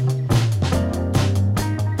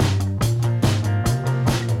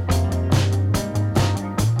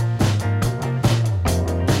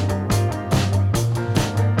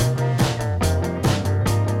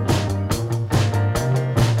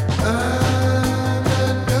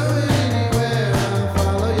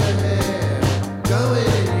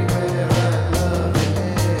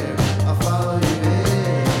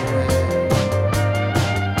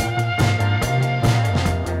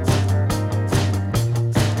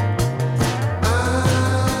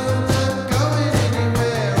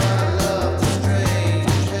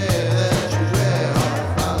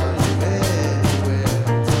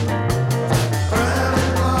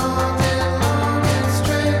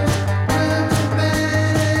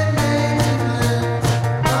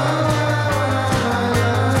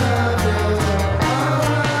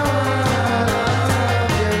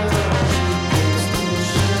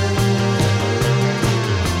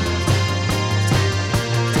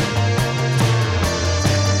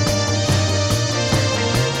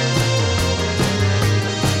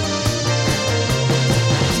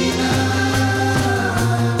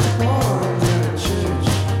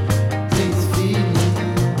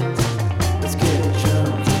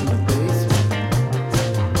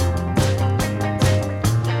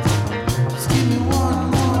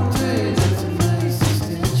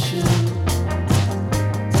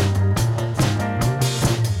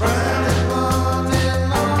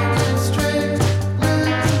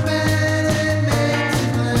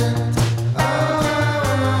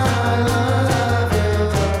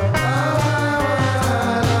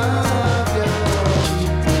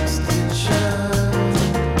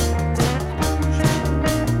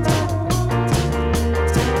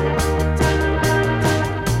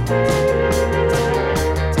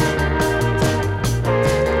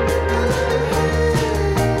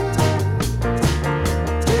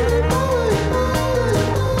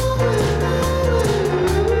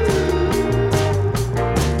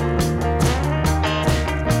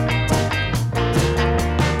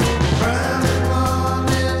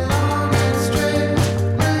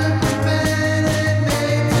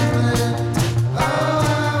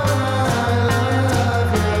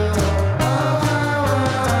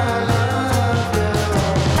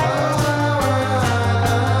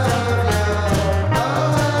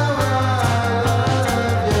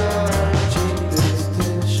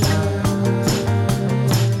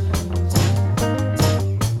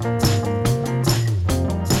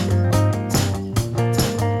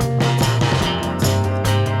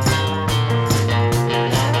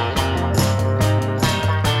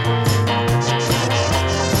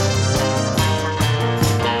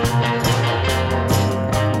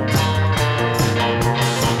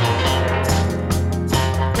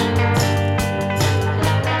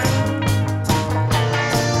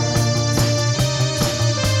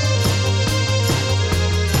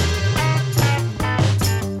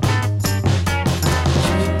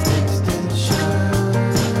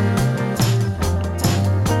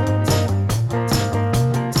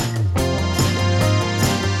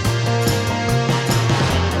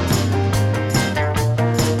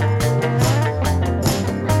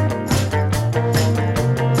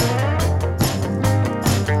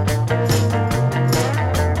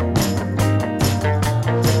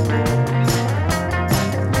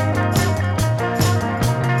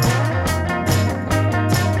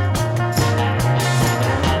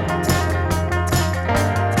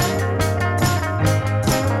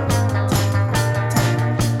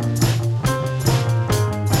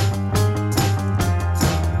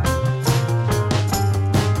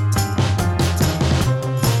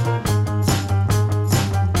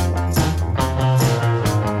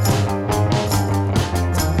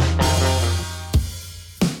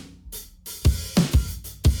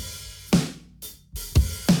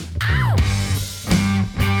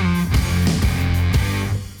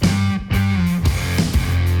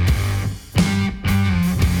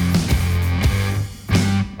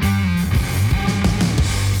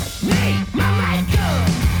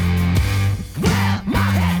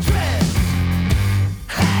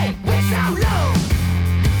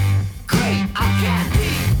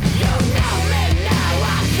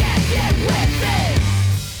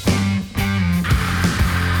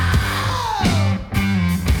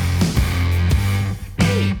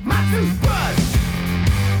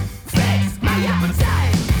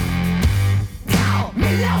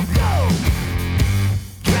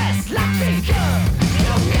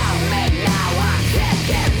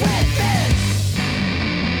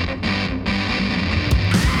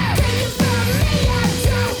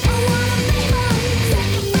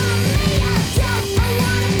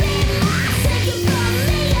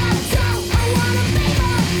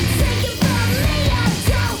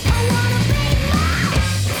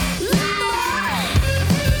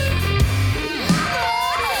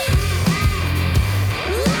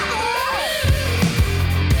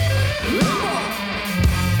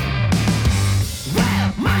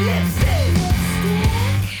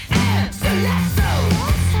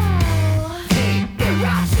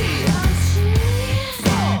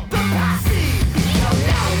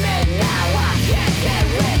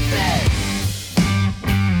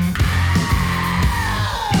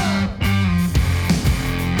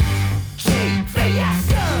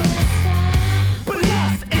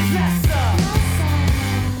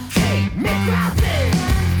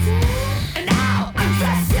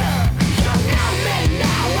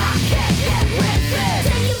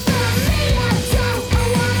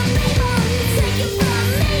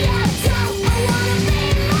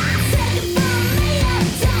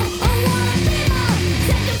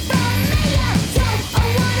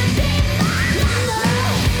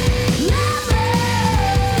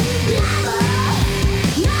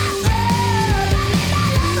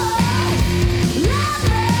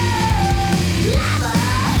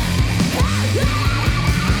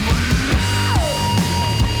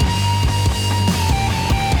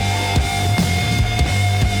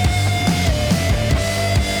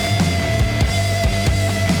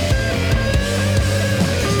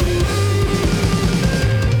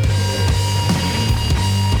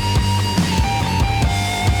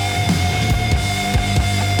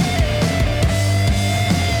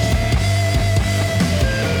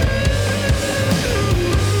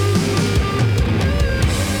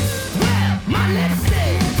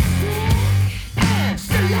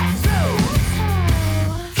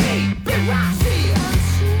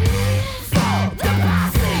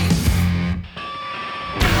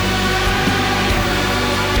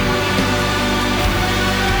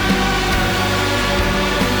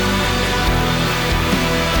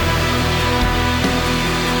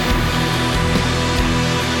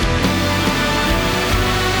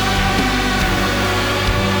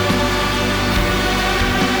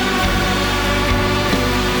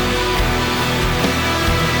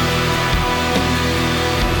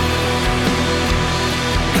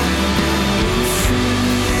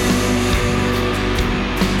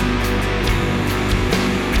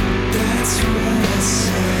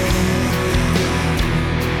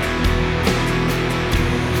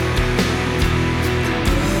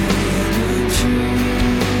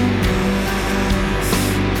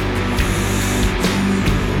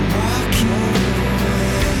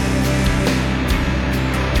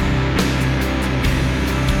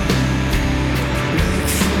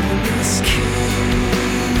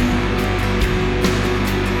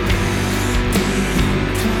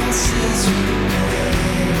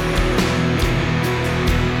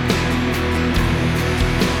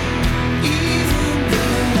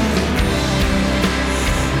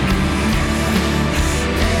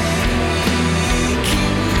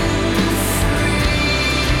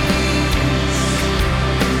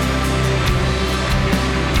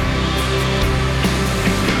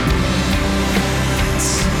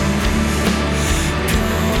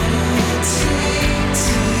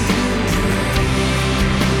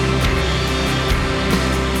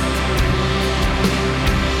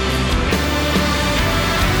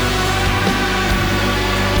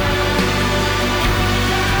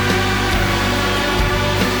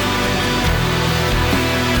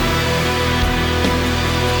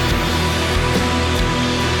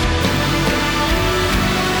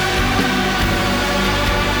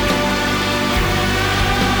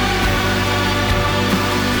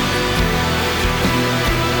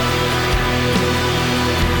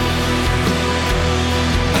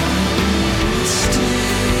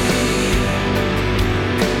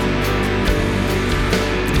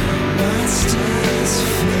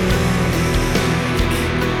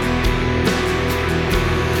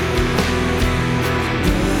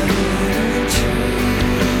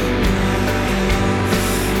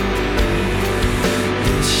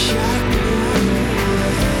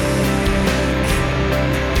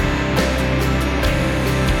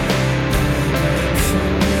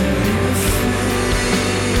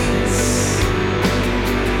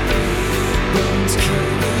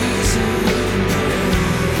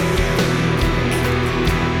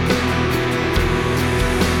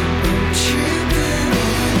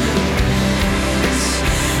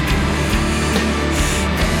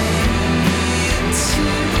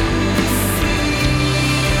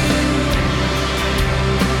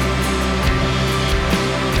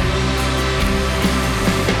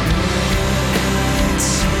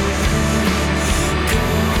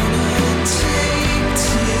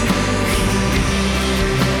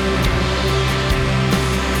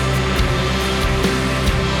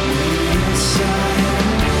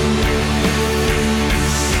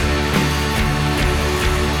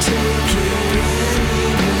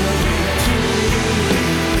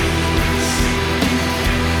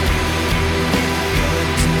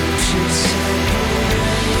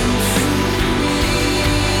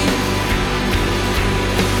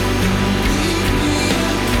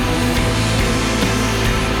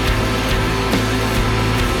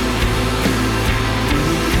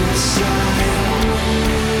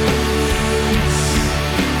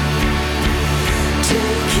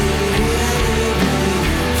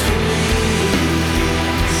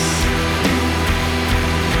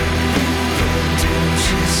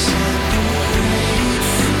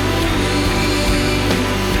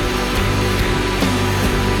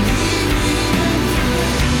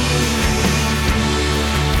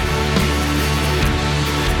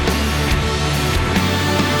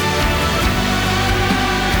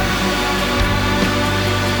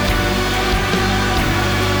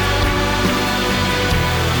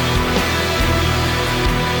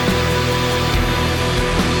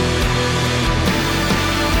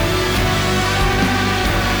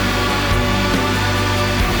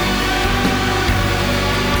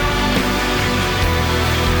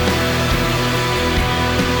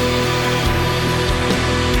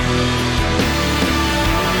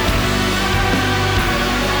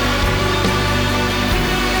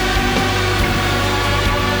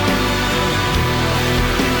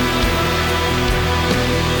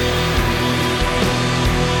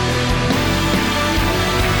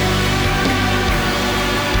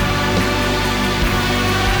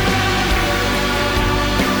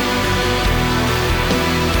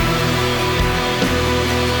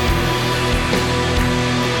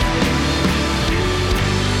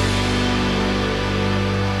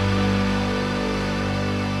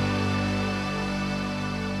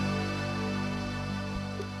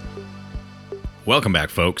 Welcome back,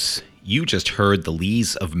 folks. You just heard The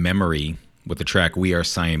Lees of Memory with the track We Are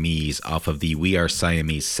Siamese off of the We Are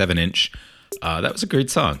Siamese 7-inch. That was a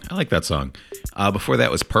great song. I like that song. Before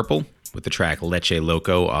that was Purple with the track Leche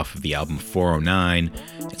Loco off of the album 409.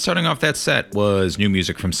 And starting off that set was new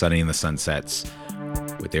music from Sunny and the Sunsets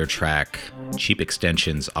with their track Cheap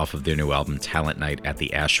Extensions off of their new album Talent Night at the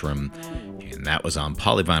Ashram. And that was on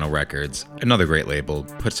Polyvinyl Records, another great label,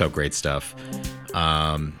 puts out great stuff.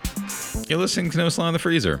 You're listening to No Slaw in the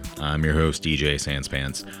Freezer. I'm your host, DJ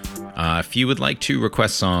Sanspants. If you would like to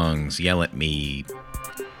request songs, yell at me,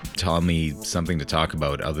 tell me something to talk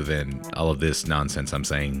about other than all of this nonsense I'm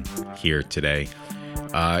saying here today,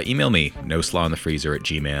 email me,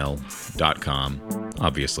 noslawinthefreezer@gmail.com,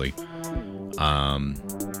 obviously.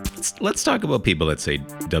 Let's talk about people that say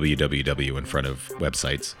www in front of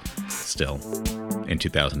websites still in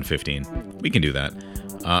 2015. We can do that.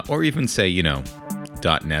 Or even say,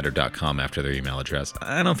 .net or .com after their email address.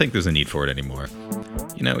 I don't think there's a need for it anymore.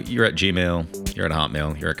 You're at Gmail, you're at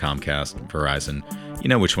Hotmail, you're at Comcast, Verizon. You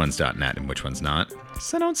know which one's .net and which one's not.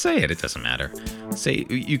 So don't say it. It doesn't matter. Say,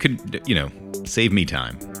 you could, save me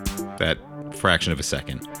time. That fraction of a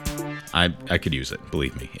second. I could use it.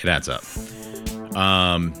 Believe me. It adds up.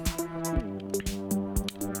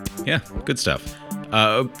 Yeah, good stuff.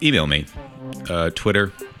 Email me.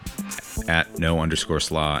 Twitter at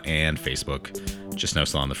 @no_slaw and Facebook. Just No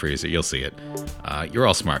Slaw in the Freezer. You'll see it. You're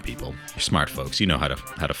all smart people. You're smart folks. You know how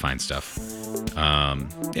to find stuff.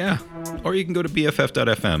 Yeah. Or you can go to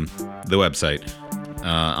bff.fm, the website.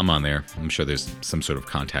 I'm on there. I'm sure there's some sort of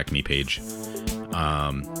contact me page.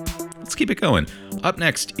 Let's keep it going. Up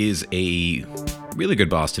next is a really good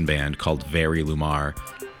Boston band called Very Lumar.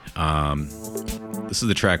 This is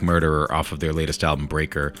the track Murderer off of their latest album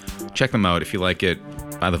Breaker. Check them out if you like it.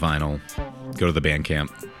 Buy the vinyl. Go to the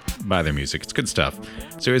Bandcamp. Buy their music. It's good stuff.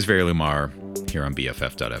 So here's Very Lumar here on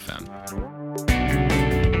BFF.fm.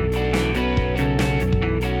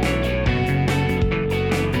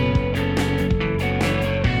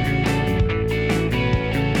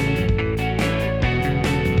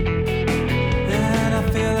 And I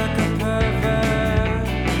feel like a pervert.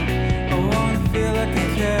 I wanna feel like I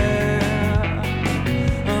care.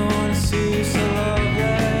 I wanna see you so lovely.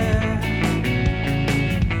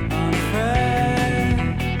 I'm afraid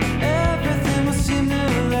everything will seem to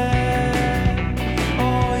relate.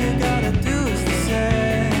 All you gotta do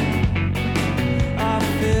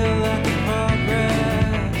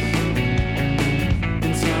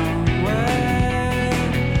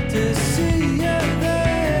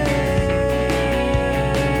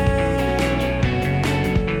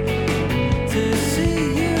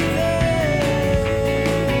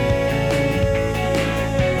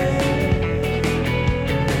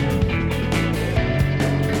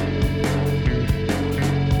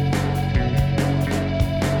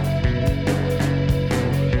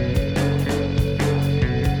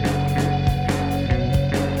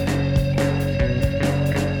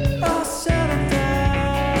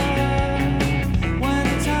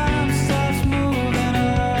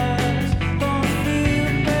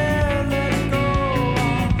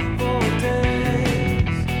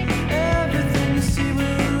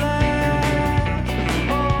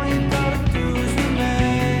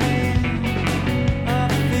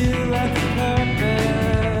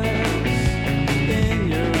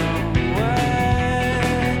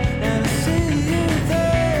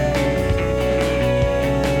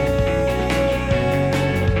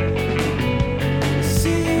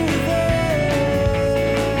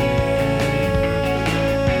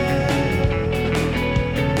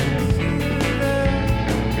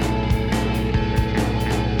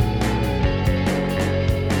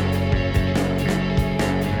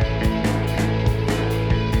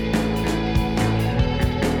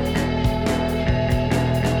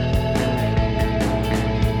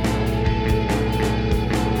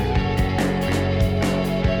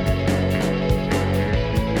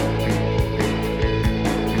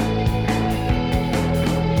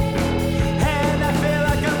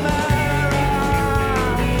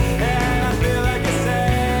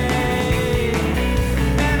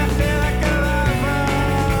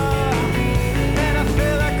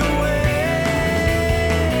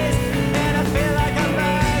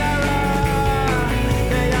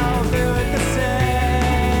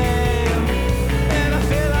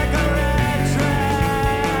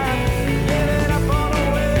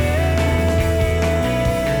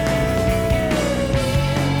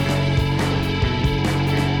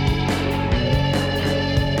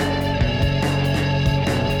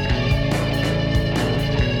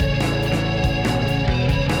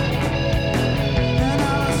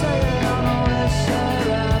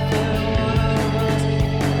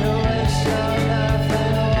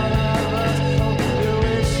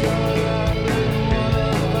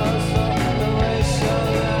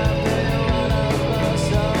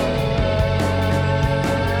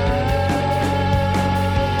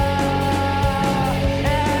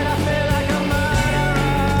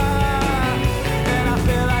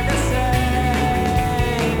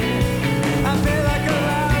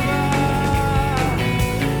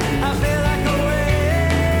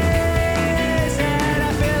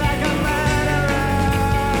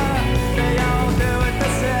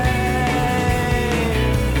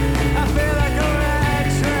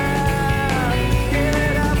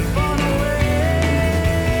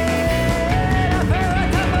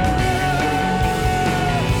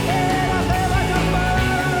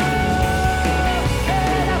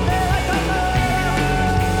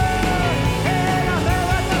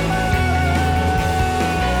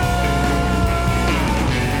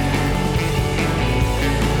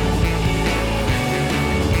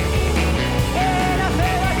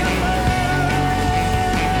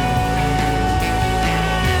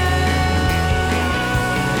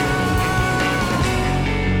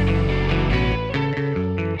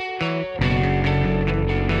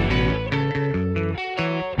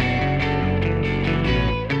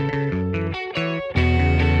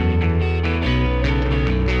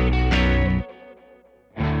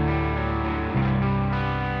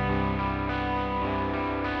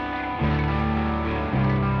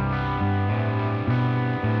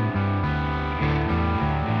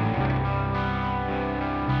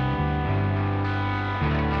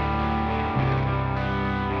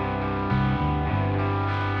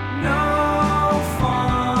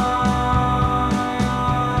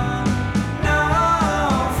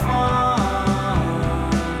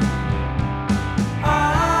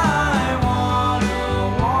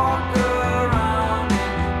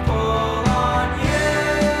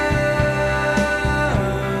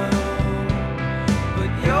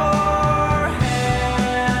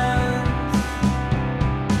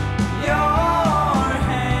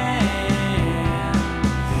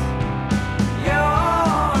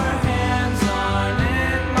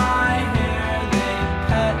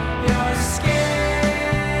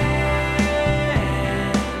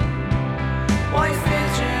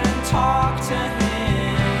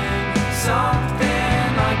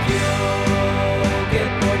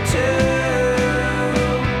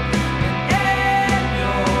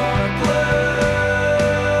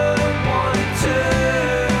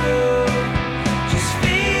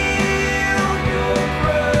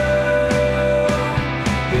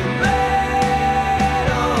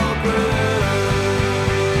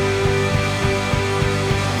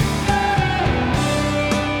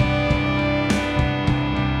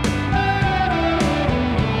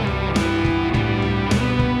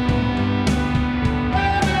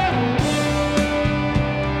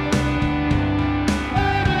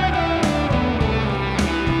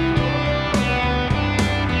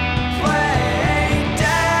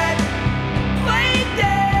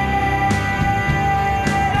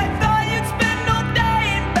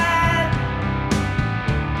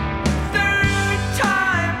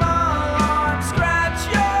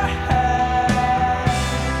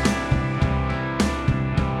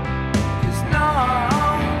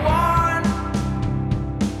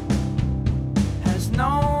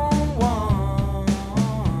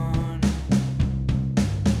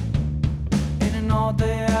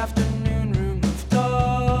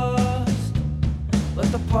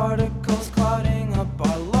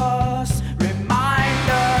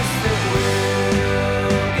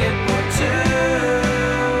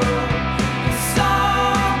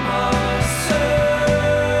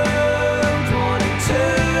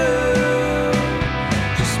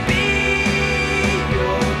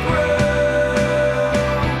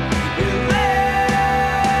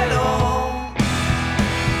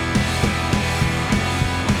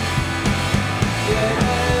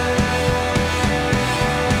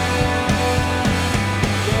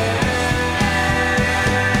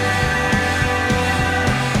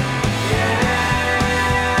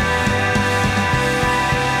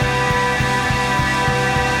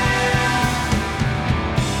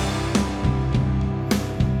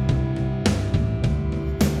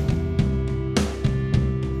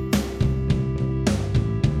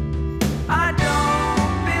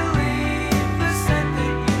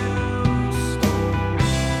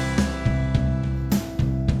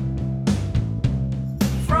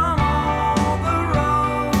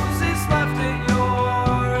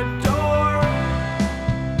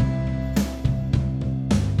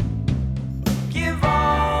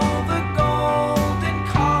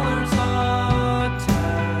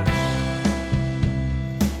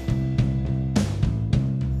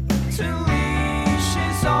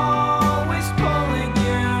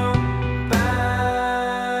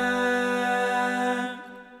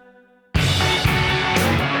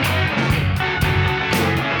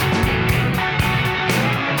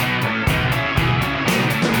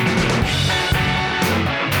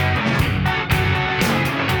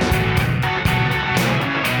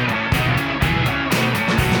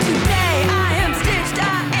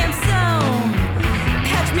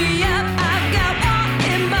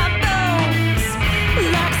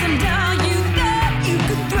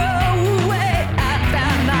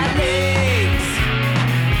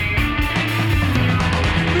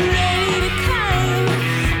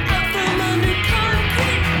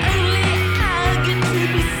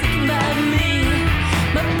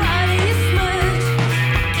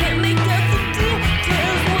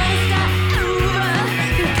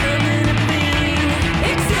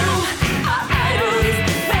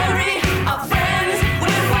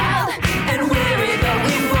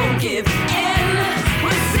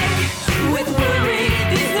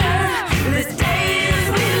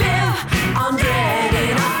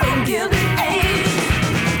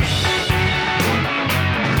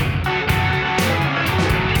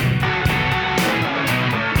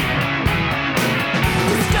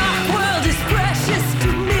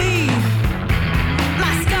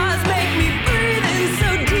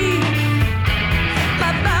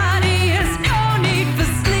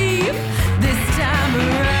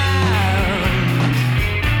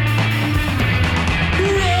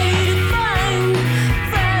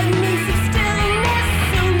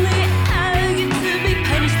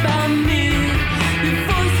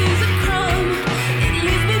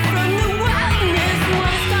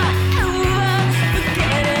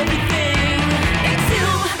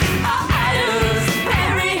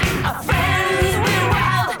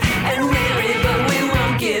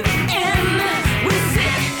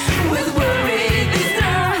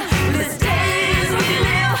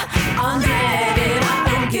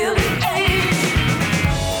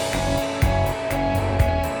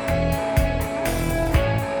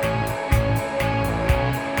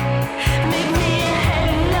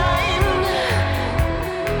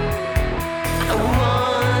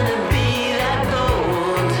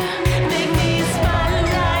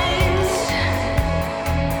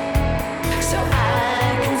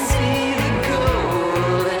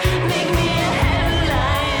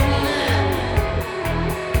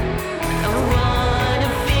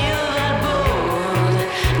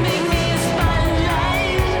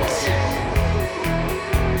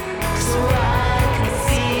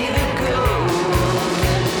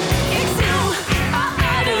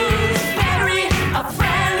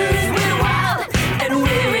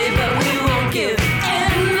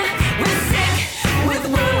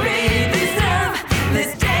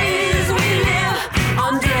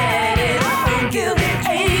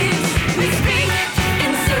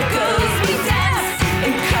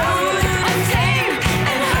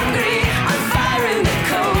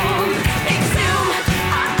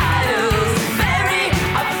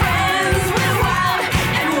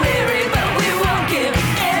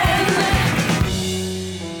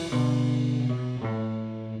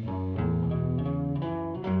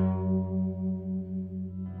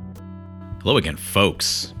Hello again,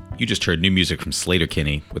 folks. You just heard new music from Slater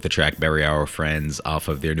Kinney with the track Bury Our Friends off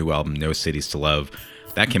of their new album No Cities to Love.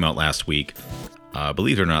 That came out last week.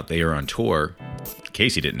 Believe it or not, they are on tour. In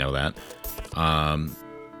case you didn't know that. I'm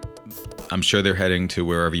sure they're heading to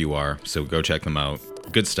wherever you are, so go check them out.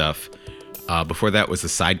 Good stuff. Before that was the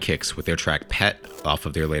Sidekicks with their track Pet off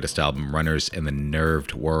of their latest album Runners in the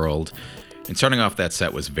Nerved World. And starting off that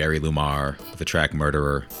set was Very Lumar with the track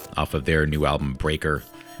Murderer off of their new album Breaker.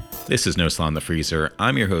 This is No Slaw in the Freezer.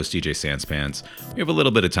 I'm your host, DJ Sanspants. We have a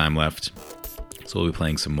little bit of time left, so we'll be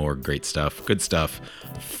playing some more great stuff, good stuff,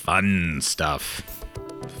 fun stuff.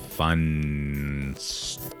 Fun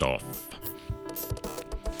stuff.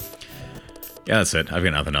 Yeah, that's it. I've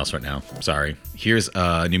got nothing else right now. Sorry. Here's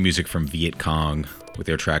new music from Viet Cong with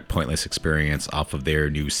their track Pointless Experience off of their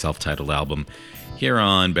new self-titled album here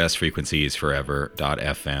on Best Frequencies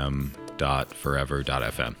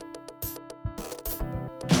Forever.fm.forever.fm.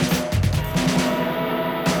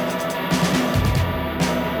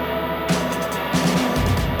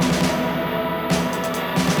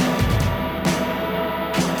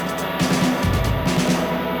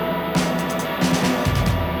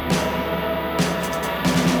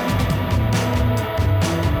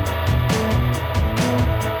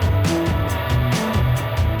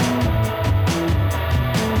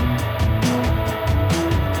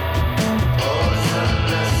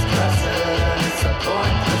 Let's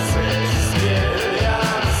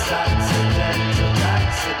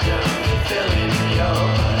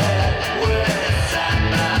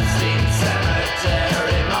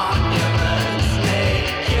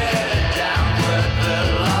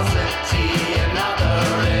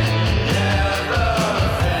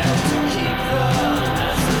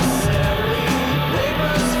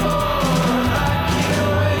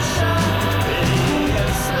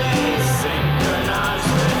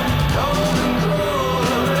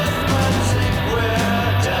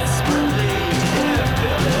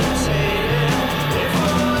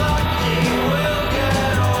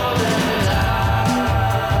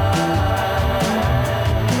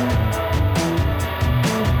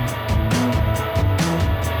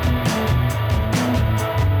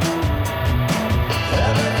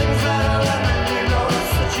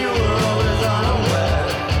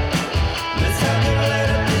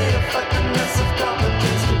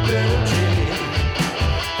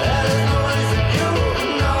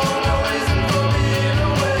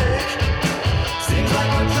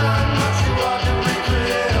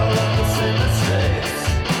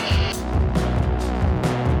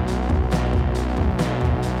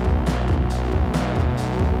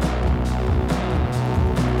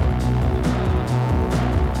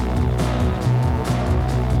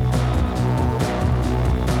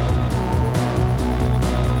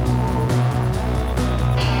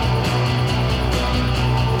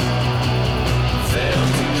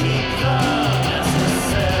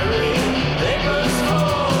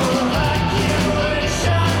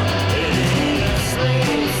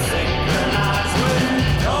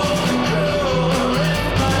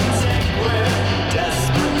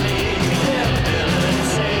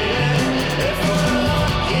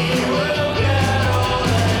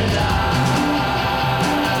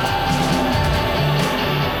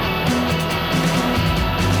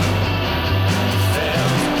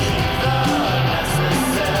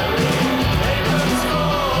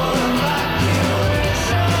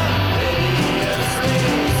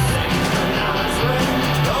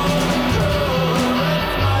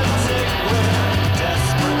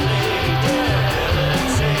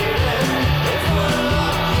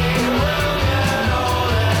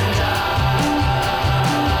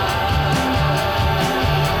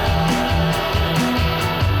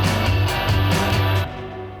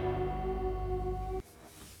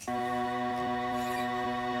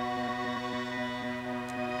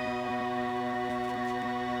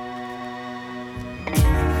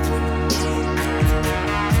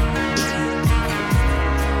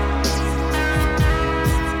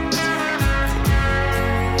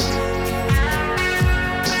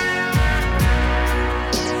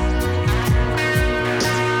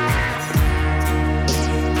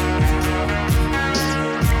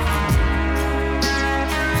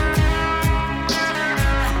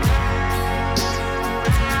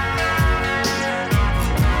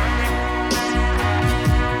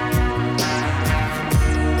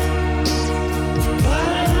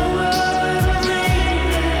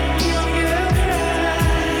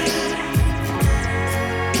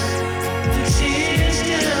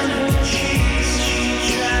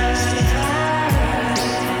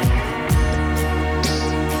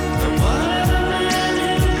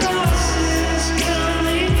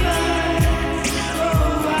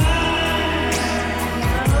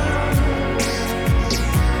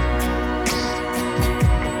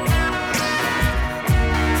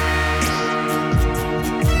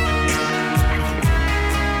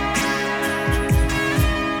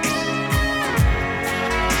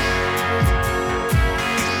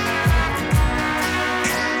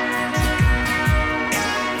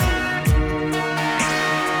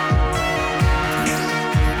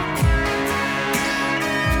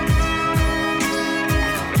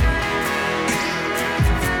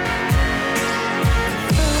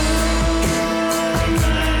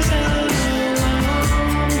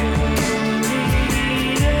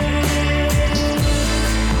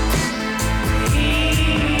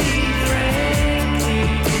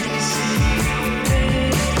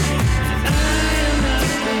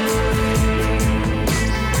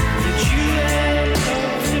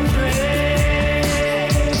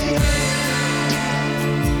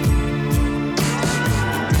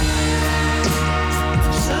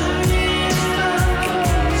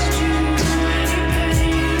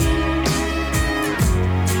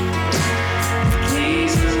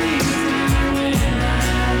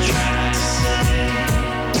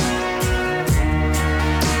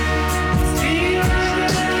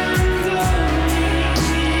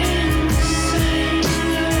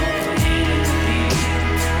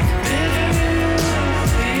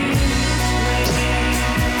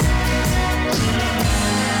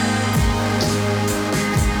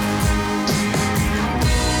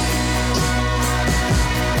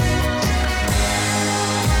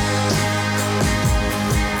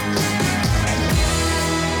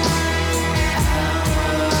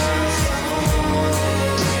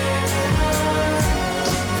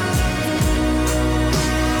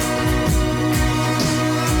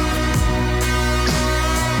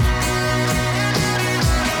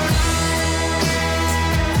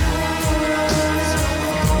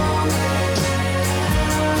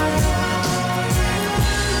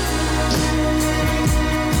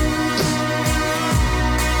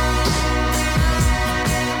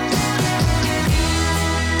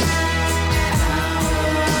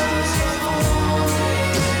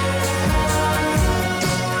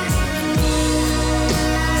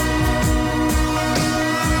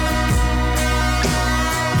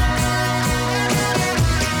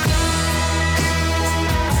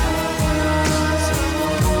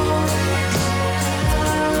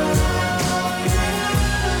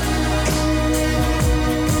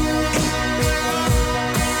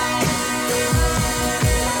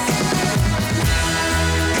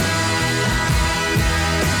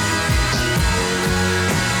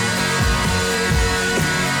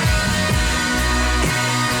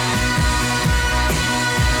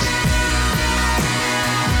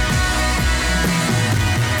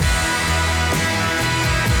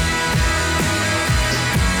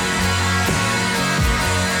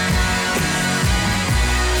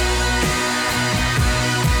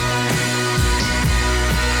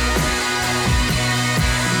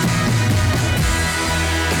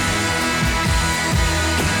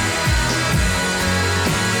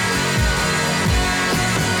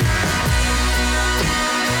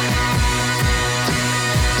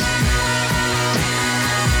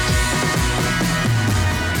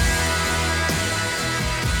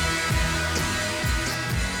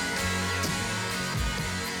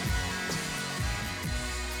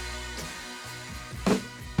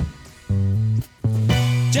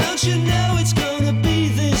Don't you know it's gonna be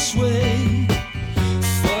this way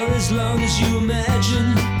for as long as you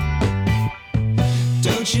imagine?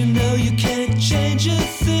 Don't you know you can't change a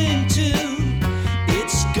thing too?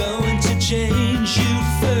 It's going to change you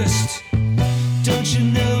first. Don't you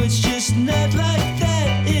know it's just not like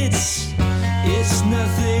that? It's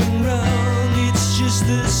nothing wrong. It's just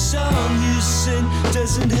the song you sing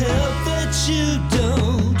doesn't help that you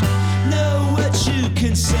don't know what you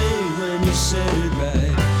can say when you said it right.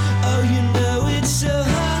 Oh, you know it's so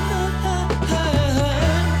hard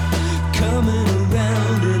coming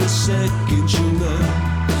around in a second. You know,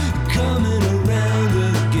 coming around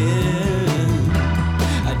again.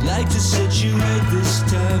 I'd like to set you right this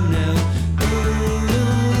time now.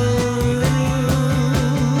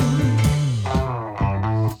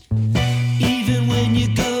 Even when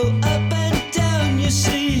you go up and down, you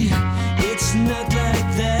see, it's not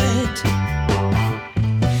like that.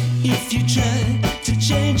 If you try to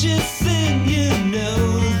change a thing, you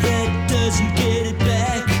know that doesn't get it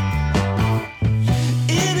back.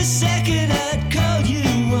 In a second I'd call you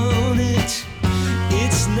on it.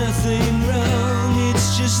 It's nothing wrong,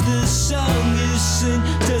 it's just the song you sing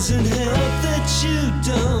doesn't help that you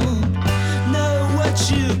don't know what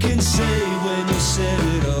you can say when you said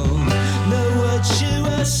it all. Know what you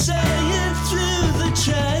are saying through the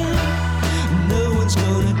track. No one's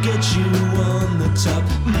gonna get you on the top.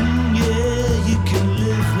 Yeah, you can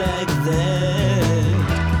live like that.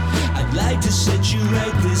 I'd like to set you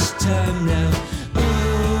right this time now.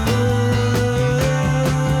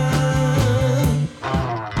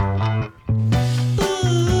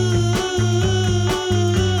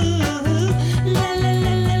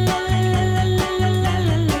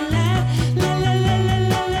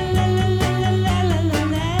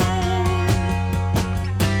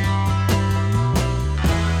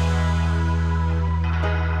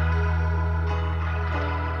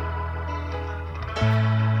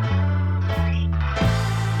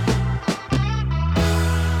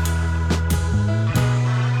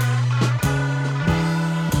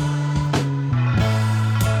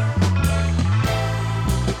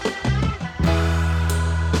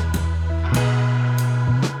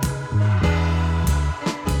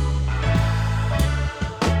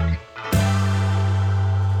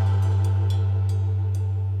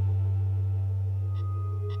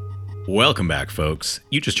 Welcome back, folks.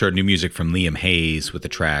 You just heard new music from Liam Hayes with the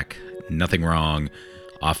track Nothing Wrong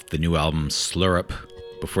off the new album Slurp.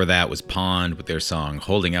 Before that was Pond with their song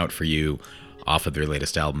Holding Out For You off of their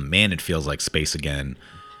latest album, Man, It Feels Like Space Again,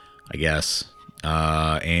 I guess.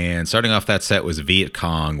 And starting off that set was Viet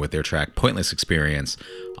Cong with their track Pointless Experience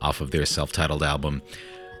off of their self-titled album.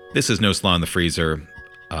 This is No Slaw in the Freezer.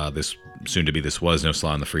 This was No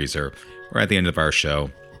Slaw in the Freezer. We're at the end of our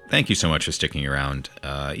show. Thank you so much for sticking around.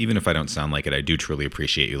 Even if I don't sound like it, I do truly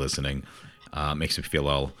appreciate you listening. Makes me feel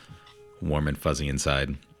all warm and fuzzy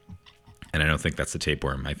inside. And I don't think that's the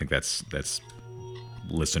tapeworm. I think that's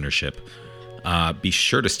listenership. Be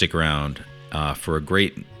sure to stick around for a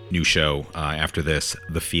great new show after this,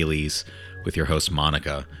 The Feelies, with your host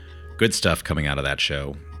Monica. Good stuff coming out of that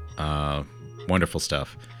show. Wonderful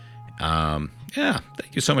stuff. Yeah,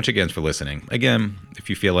 thank you so much again for listening. Again, if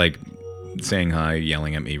you feel like saying hi,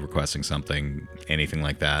 yelling at me, requesting something, anything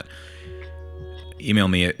like that, email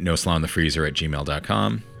me at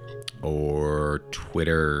noslawinthefreezer@gmail.com or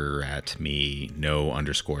Twitter at me,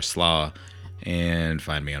 no_slaw, and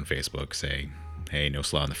find me on Facebook. Say, hey, No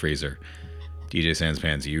Slaw in the Freezer. DJ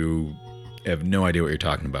Sanspans, you have no idea what you're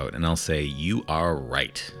talking about. And I'll say, you are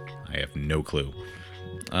right. I have no clue.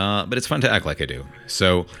 But it's fun to act like I do.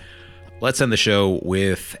 So let's end the show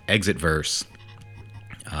with Exit Verse.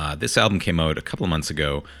 This album came out a couple of months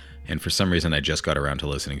ago, and for some reason I just got around to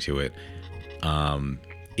listening to it.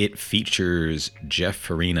 It features Jeff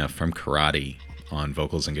Farina from Karate on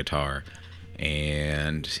vocals and guitar.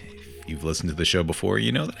 And if you've listened to the show before,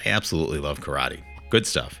 you know that I absolutely love Karate. Good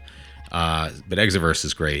stuff. But Exit Verse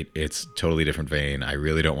is great. It's totally different vein. I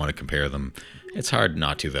really don't want to compare them. It's hard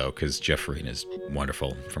not to, though, because Jeff Farina is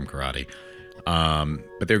wonderful from Karate.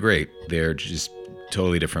 But they're great. They're just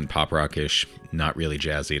totally different, pop rockish, not really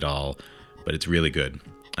jazzy at all, but it's really good.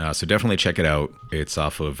 So definitely check it out. It's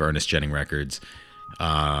off of Ernest Jennings Records.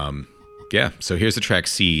 Yeah, so here's the track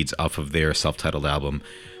Seeds off of their self-titled album.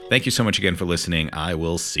 Thank you so much again for listening. I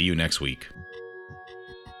will see you next week.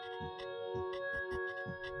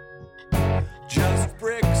 Just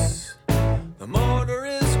bricks, the mortar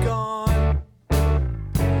is gone.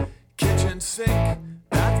 Kitchen sink,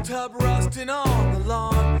 bathtub rusting on the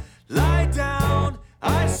lawn. Lie down,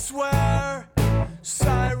 I swear.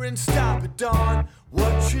 Sirens stop at dawn.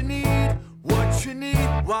 What you need, what you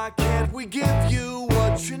need. Why can't we give you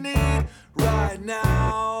what you need right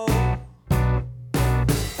now?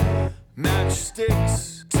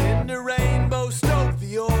 Matchsticks, tinder rainbow, stoke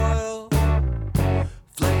the oil.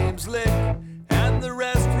 Flames lick and the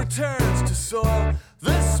rest returns to soil.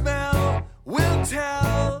 The smell will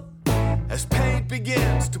tell as paint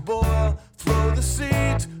begins to boil. Throw the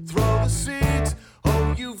seeds, throw the seeds.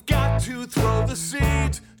 Oh, you've got to throw the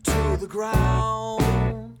seeds to the ground.